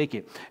I'm going to take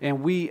it,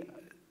 and we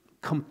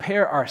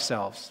compare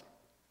ourselves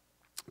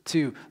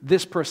to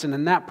this person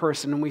and that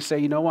person, and we say,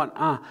 you know what,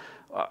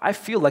 I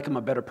feel like I'm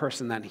a better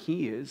person than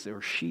he is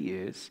or she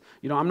is.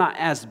 I'm not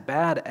as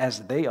bad as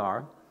they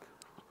are.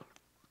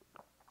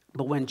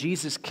 But when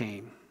Jesus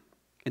came,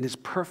 in his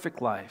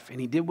perfect life, and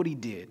he did what he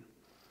did,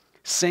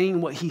 saying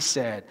what he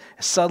said,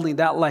 suddenly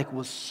that light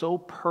was so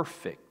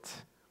perfect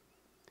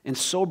and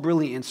so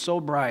brilliant and so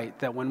bright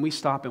that when we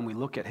stop and we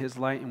look at his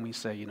light and we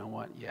say, you know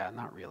what? Yeah,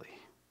 not really.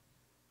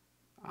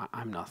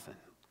 I'm nothing.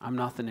 I'm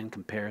nothing in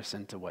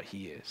comparison to what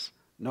he is.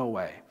 No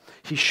way.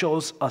 He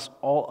shows us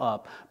all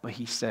up, but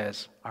he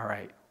says, all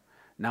right,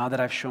 now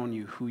that I've shown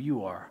you who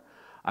you are,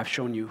 I've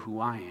shown you who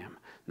I am.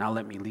 Now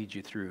let me lead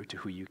you through to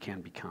who you can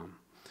become.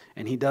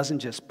 And he doesn't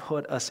just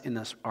put us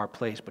in our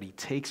place, but he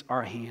takes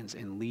our hands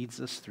and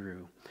leads us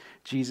through.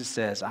 Jesus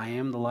says, I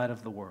am the light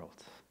of the world.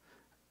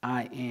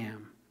 I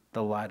am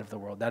the light of the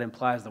world. That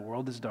implies the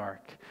world is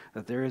dark,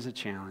 that there is a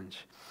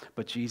challenge.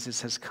 But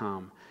Jesus has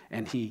come,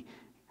 and he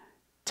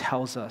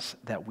tells us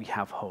that we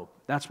have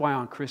hope. That's why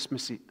on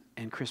Christmas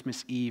and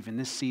Christmas Eve, in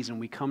this season,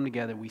 we come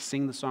together, we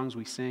sing the songs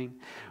we sing,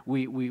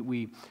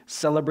 we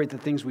celebrate the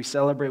things we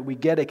celebrate, we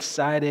get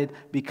excited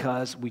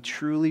because we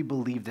truly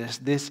believe this.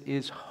 This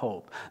is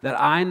hope. That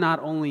I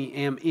not only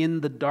am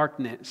in the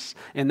darkness,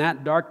 and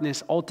that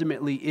darkness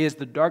ultimately is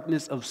the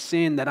darkness of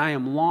sin, that I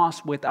am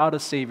lost without a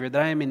Savior,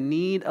 that I am in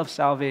need of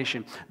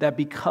salvation, that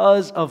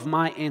because of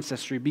my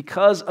ancestry,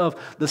 because of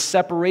the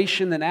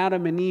separation that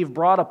Adam and Eve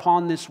brought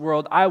upon this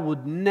world, I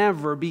would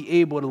never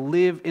be able to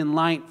live in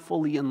light,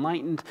 fully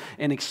enlightened,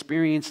 and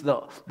experience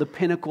the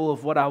pinnacle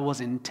of what I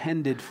was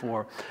intended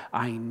for.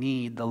 I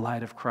need the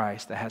light of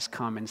Christ that has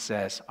come and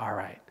says, all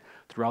right,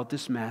 throughout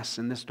this mess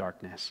and this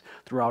darkness,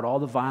 throughout all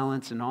the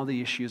violence and all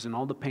the issues and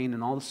all the pain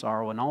and all the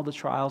sorrow and all the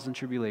trials and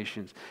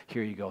tribulations,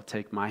 here you go,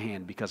 take my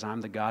hand, because I'm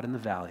the God in the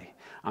valley,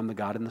 I'm the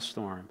God in the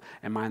storm,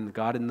 and I'm the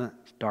God in the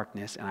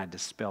darkness, and I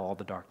dispel all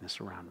the darkness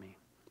around me.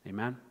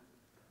 Amen?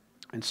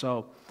 And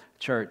so,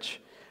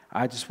 church,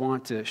 I just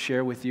want to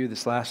share with you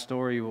this last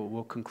story.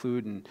 We'll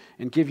conclude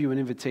and give you an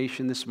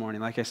invitation this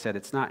morning. Like I said,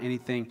 it's not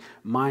anything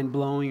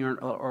mind-blowing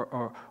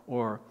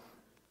or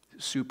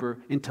super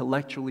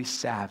intellectually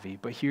savvy,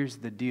 but here's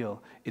the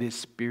deal. It is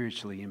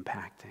spiritually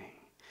impacting.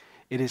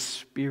 It is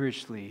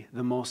spiritually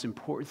the most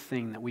important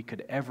thing that we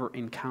could ever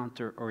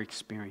encounter or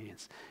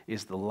experience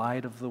is the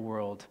light of the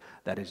world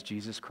that is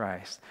Jesus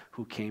Christ,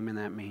 who came in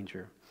that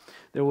manger.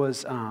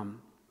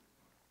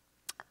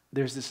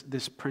 There's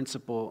this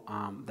principle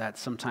that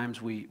sometimes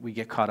we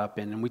get caught up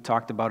in, and we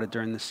talked about it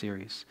during the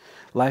series.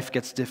 Life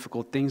gets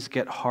difficult, things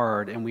get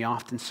hard, and we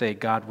often say,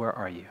 God, where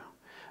are you?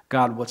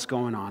 God, what's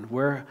going on?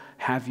 Where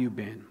have you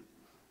been?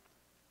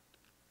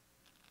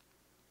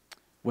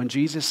 When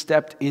Jesus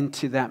stepped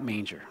into that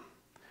manger,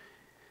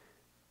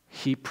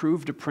 he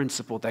proved a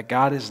principle that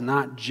God is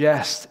not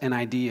just an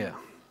idea,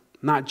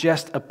 not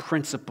just a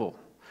principle,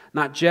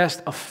 not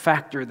just a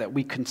factor that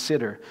we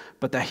consider,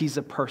 but that he's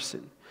a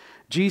person.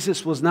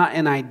 Jesus was not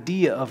an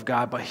idea of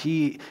God, but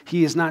he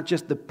is not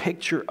just the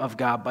picture of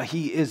God, but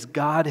he is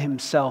God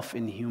himself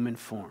in human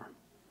form.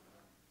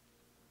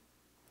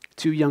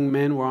 Two young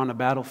men were on a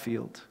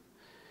battlefield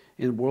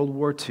in World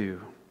War II,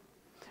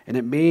 and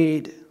they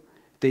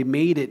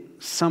made it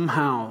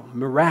somehow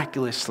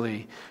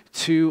miraculously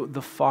to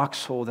the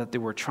foxhole that they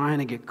were trying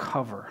to get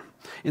cover.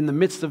 In the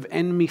midst of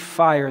enemy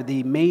fire,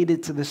 they made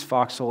it to this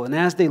foxhole. And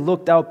as they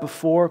looked out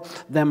before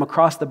them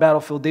across the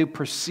battlefield, they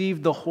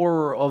perceived the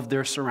horror of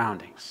their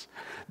surroundings.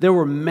 There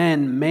were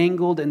men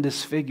mangled and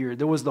disfigured.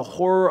 There was the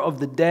horror of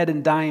the dead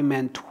and dying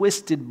men,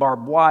 twisted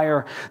barbed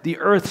wire, the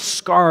earth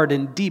scarred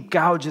and deep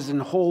gouges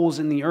and holes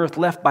in the earth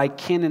left by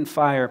kin and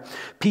fire,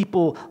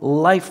 people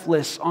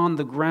lifeless on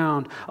the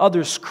ground,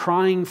 others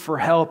crying for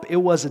help. It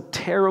was a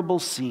terrible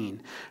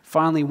scene.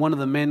 Finally, one of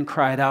the men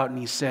cried out and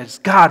he says,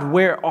 God,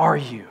 where are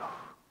you?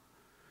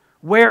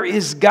 Where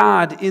is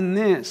God in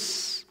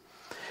this?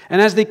 And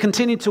as they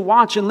continued to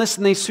watch and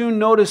listen, they soon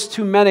noticed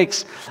two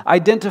medics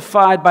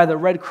identified by the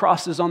red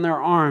crosses on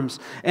their arms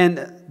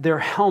and their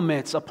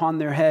helmets upon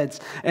their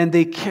heads. And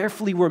they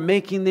carefully were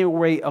making their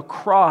way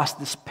across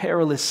this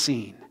perilous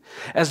scene.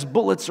 As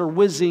bullets are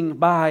whizzing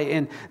by,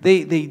 and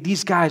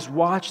these guys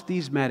watch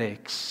these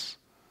medics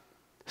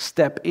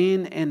step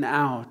in and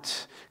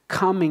out,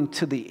 coming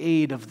to the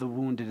aid of the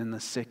wounded and the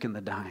sick and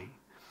the dying.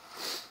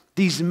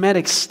 These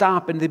medics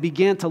stop and they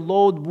began to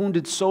load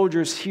wounded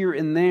soldiers here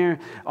and there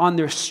on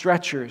their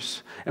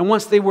stretchers. And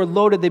once they were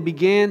loaded, they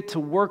began to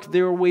work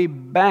their way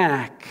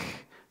back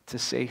to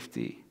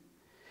safety.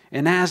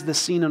 And as the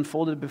scene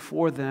unfolded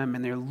before them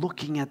and they're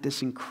looking at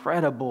this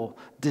incredible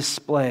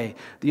display,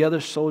 the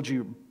other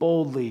soldier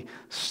boldly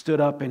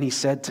stood up and he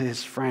said to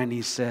his friend,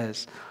 he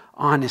says,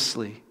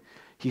 honestly,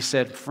 he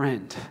said,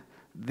 friend,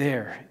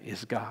 there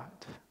is God.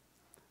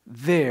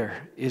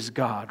 There is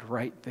God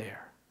right there.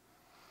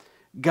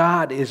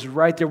 God is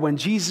right there. When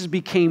Jesus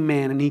became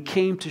man and he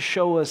came to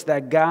show us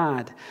that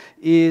God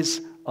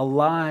is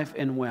alive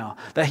and well,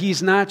 that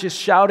he's not just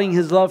shouting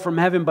his love from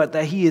heaven, but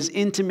that he is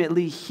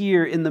intimately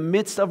here in the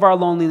midst of our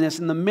loneliness,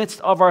 in the midst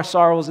of our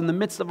sorrows, in the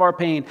midst of our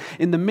pain,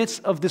 in the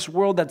midst of this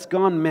world that's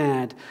gone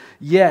mad.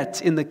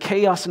 Yet, in the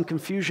chaos and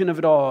confusion of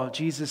it all,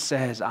 Jesus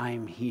says, I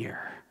am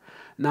here.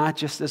 Not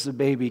just as a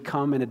baby,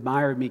 come and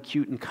admire me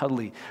cute and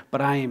cuddly,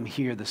 but I am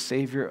here, the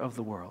Savior of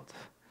the world.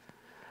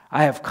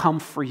 I have come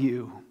for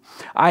you.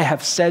 I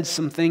have said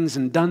some things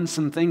and done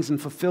some things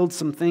and fulfilled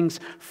some things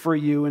for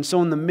you. And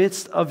so in the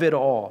midst of it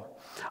all,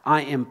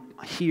 I am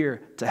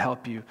here to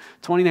help you.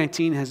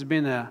 2020 has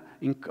been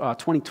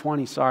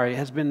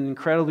has been an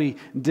incredibly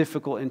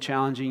difficult and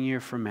challenging year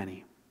for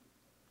many.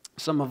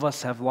 Some of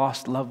us have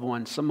lost loved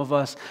ones. Some of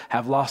us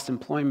have lost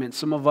employment.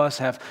 Some of us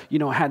have,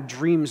 had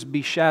dreams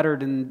be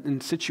shattered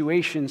and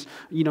situations,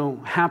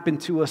 happen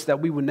to us that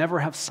we would never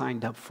have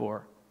signed up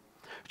for.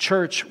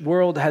 Church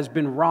world has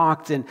been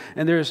rocked, and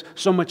there's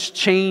so much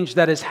change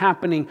that is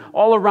happening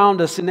all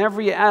around us in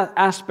every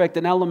aspect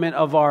and element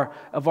of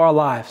our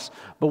lives.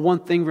 But one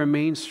thing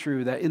remains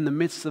true, that in the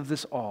midst of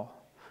this all,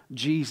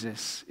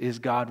 Jesus is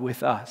God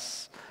with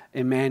us,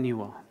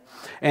 Immanuel.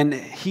 And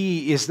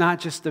he is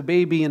not just a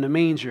baby in a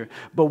manger,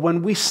 but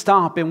when we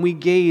stop and we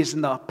gaze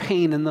in the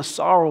pain and the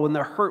sorrow and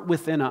the hurt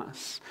within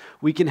us,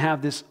 we can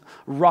have this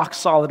rock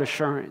solid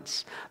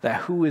assurance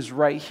that who is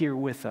right here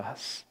with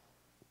us.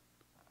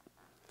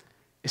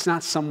 It's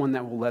not someone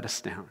that will let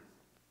us down,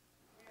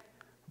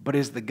 but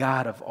is the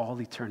God of all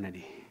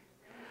eternity,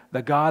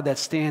 the God that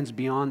stands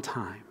beyond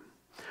time,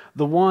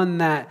 the one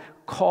that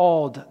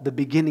called the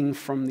beginning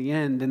from the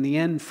end and the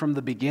end from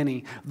the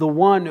beginning, the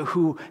one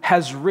who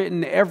has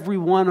written every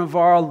one of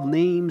our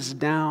names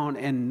down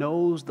and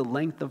knows the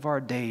length of our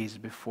days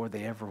before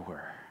they ever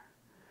were.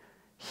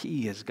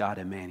 He is God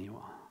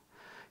Immanuel.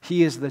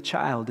 He is the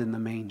child in the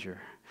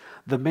manger,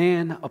 the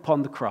man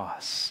upon the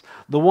cross,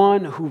 the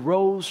one who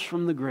rose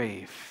from the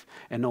grave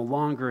and no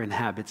longer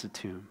inhabits a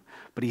tomb,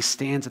 but he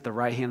stands at the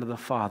right hand of the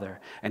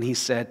Father, and he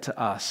said to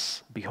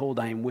us, behold,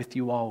 I am with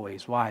you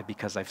always. Why?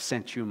 Because I've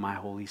sent you my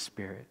Holy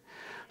Spirit.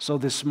 So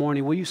this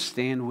morning, will you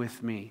stand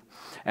with me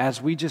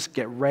as we just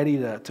get ready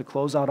to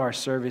close out our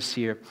service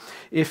here?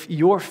 If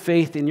your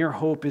faith and your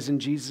hope is in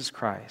Jesus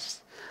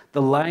Christ,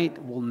 the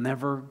light will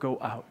never go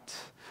out.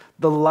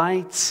 The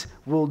lights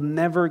will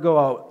never go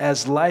out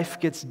as life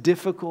gets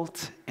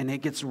difficult and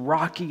it gets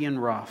rocky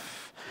and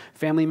rough.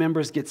 Family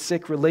members get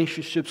sick,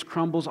 relationships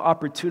crumbles,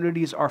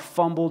 opportunities are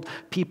fumbled,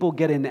 people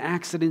get in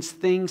accidents,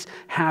 things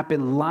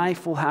happen,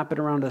 life will happen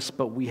around us,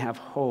 but we have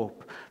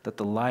hope that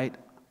the light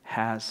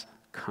has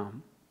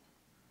come.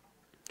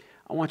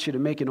 I want you to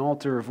make an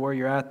altar of where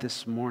you're at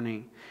this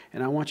morning,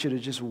 and I want you to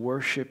just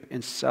worship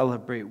and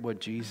celebrate what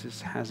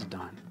Jesus has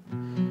done.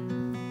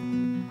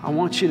 I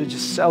want you to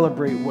just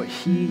celebrate what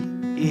He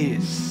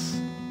is,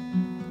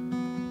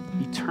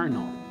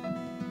 eternal,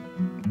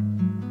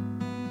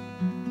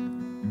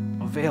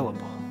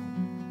 available,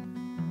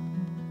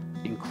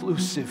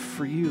 inclusive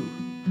for you.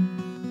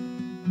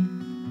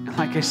 And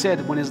like I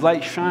said, when His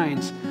light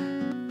shines,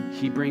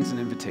 He brings an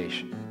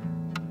invitation.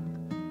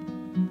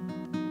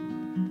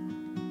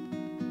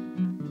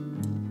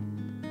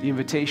 The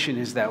invitation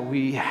is that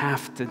we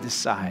have to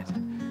decide,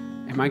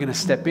 am I going to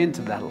step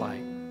into that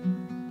light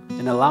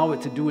and allow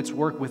it to do its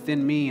work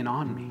within me and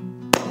on me?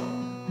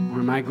 Or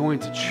am I going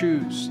to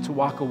choose to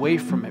walk away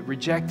from it,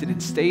 reject it,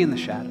 and stay in the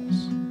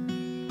shadows?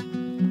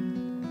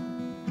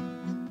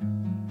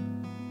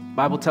 The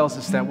Bible tells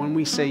us that when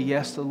we say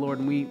yes to the Lord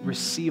and we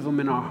receive Him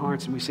in our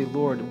hearts and we say,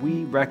 Lord,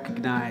 we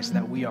recognize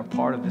that we are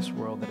part of this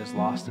world that is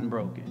lost and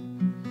broken.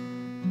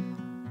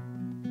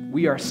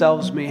 We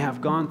ourselves may have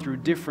gone through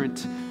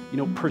different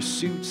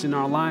pursuits in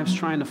our lives,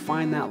 trying to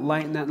find that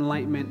light and that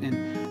enlightenment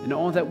and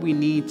all that we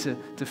need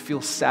to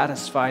feel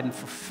satisfied and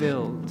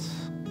fulfilled.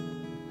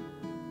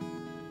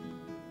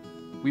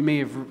 We may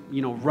have,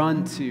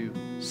 run to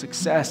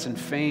success and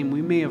fame.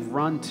 We may have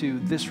run to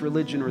this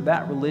religion or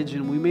that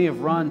religion. We may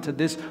have run to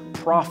this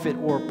prophet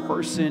or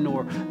person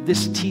or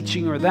this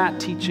teaching or that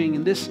teaching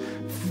and this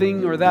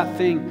thing or that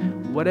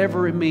thing,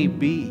 whatever it may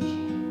be.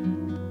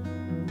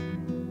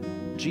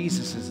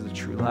 Jesus is the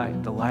true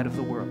light, the light of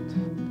the world.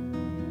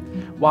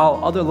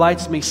 While other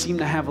lights may seem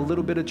to have a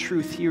little bit of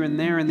truth here and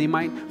there, and they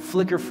might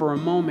flicker for a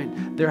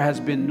moment, there has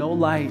been no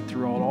light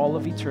throughout all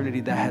of eternity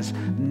that has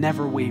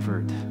never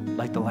wavered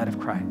like the light of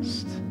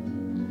Christ.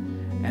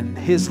 And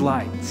His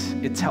light,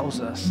 it tells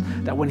us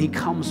that when He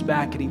comes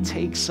back and He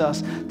takes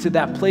us to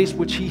that place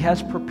which He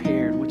has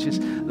prepared, which is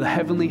the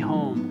heavenly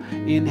home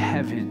in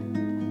heaven,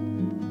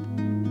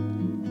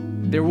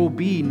 there will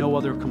be no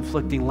other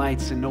conflicting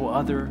lights and no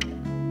other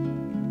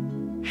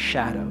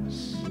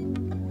shadows.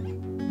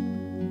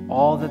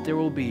 All that there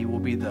will be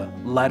the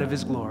light of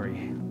His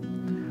glory,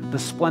 the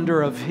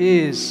splendor of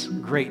His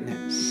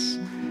greatness,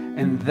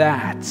 and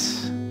that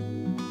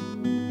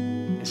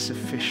is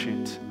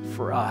sufficient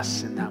for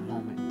us in that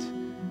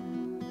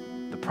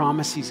moment. The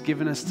promise He's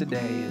given us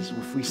today is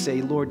if we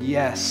say, Lord,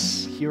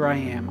 yes, here I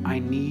am. I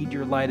need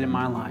your light in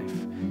my life.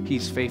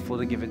 He's faithful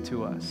to give it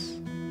to us.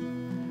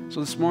 So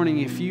this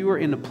morning, if you are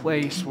in a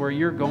place where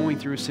you're going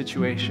through a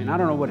situation, I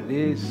don't know what it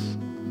is,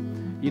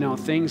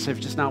 things have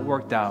just not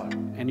worked out,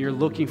 and you're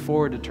looking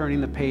forward to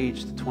turning the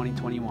page to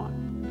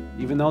 2021.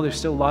 Even though there's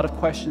still a lot of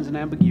questions and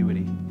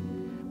ambiguity,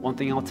 one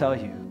thing I'll tell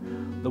you,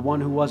 the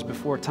one who was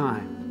before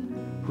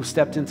time, who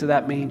stepped into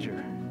that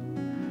manger,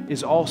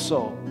 is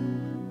also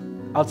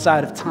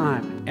outside of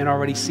time and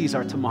already sees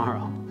our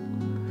tomorrow.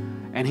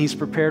 And He's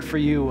prepared for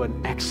you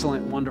an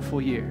excellent,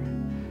 wonderful year.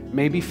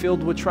 Maybe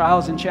filled with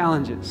trials and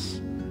challenges,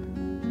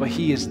 but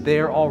He is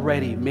there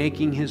already,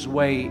 making His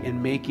way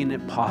and making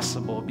it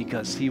possible,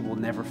 because He will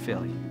never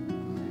fail you.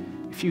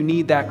 If you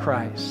need that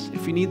Christ,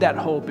 if you need that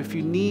hope, if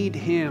you need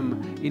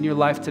Him in your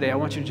life today, I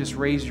want you to just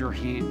raise your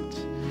hand.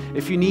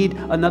 If you need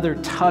another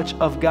touch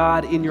of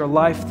God in your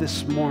life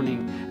this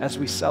morning as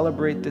we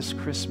celebrate this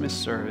Christmas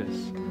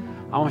service,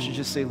 I want you to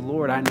just say,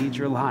 Lord, I need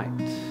your light.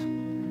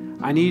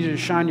 I need you to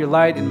shine your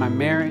light in my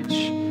marriage.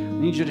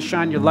 I need you to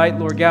shine your light,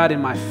 Lord God,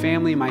 in my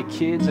family, my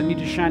kids. I need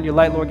you to shine your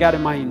light, Lord God,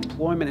 in my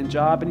employment and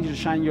job. I need you to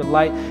shine your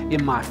light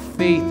in my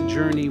faith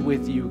journey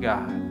with you,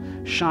 God.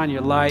 Shine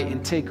your light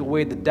and take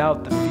away the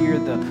doubt, the fear,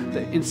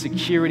 the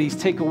insecurities.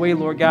 Take away,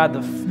 Lord God,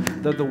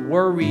 the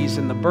worries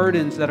and the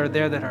burdens that are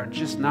there that are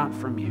just not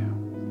from you.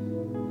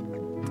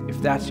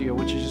 If that's you, I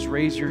want you to just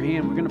raise your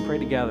hand. We're going to pray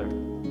together.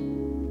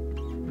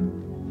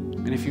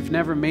 And if you've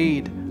never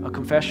made a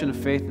confession of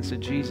faith and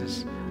said,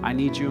 Jesus, I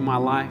need you in my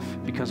life,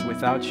 because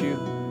without you,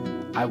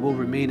 I will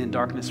remain in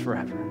darkness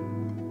forever.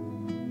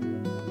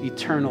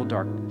 Eternal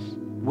darkness,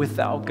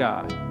 without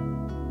God,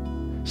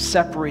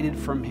 separated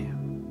from Him.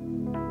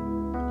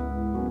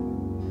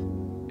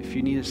 If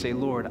you need to say,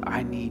 Lord,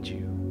 I need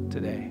you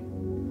today,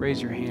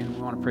 raise your hand.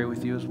 We want to pray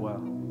with you as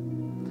well.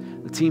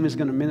 The team is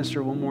going to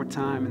minister one more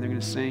time, and they're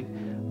going to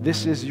sing.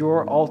 This is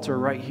your altar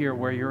right here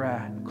where you're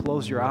at.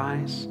 Close your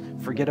eyes.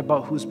 Forget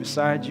about who's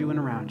beside you and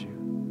around you.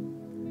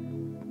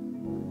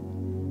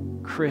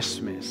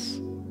 Christmas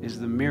is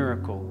the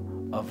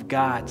miracle of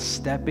God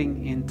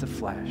stepping into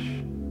flesh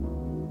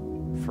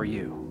for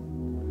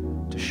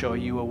you, to show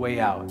you a way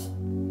out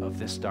of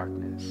this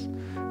darkness.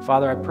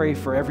 Father, I pray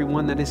for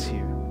everyone that is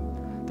here,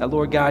 that,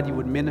 Lord God, you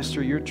would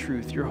minister your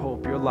truth, your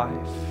hope, your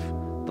life,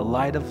 the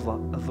light of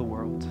the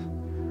world,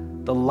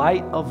 the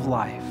light of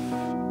life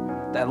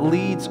that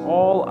leads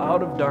all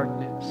out of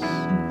darkness.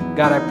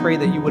 God, I pray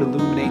that you would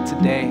illuminate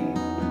today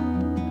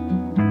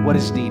what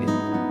is needed.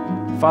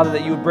 Father,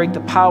 that you would break the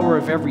power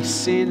of every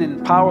sin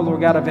and power,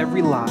 Lord God, of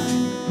every lie.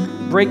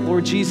 Break,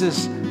 Lord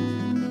Jesus,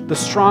 the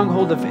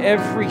stronghold of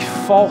every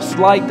false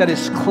light that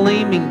is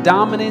claiming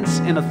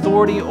dominance and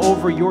authority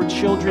over your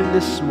children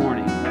this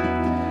morning.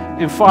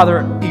 And Father,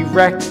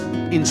 erect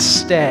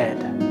instead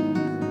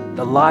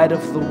the light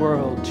of the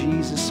world,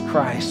 Jesus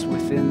Christ,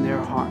 within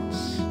their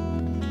hearts.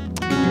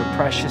 In your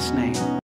precious name.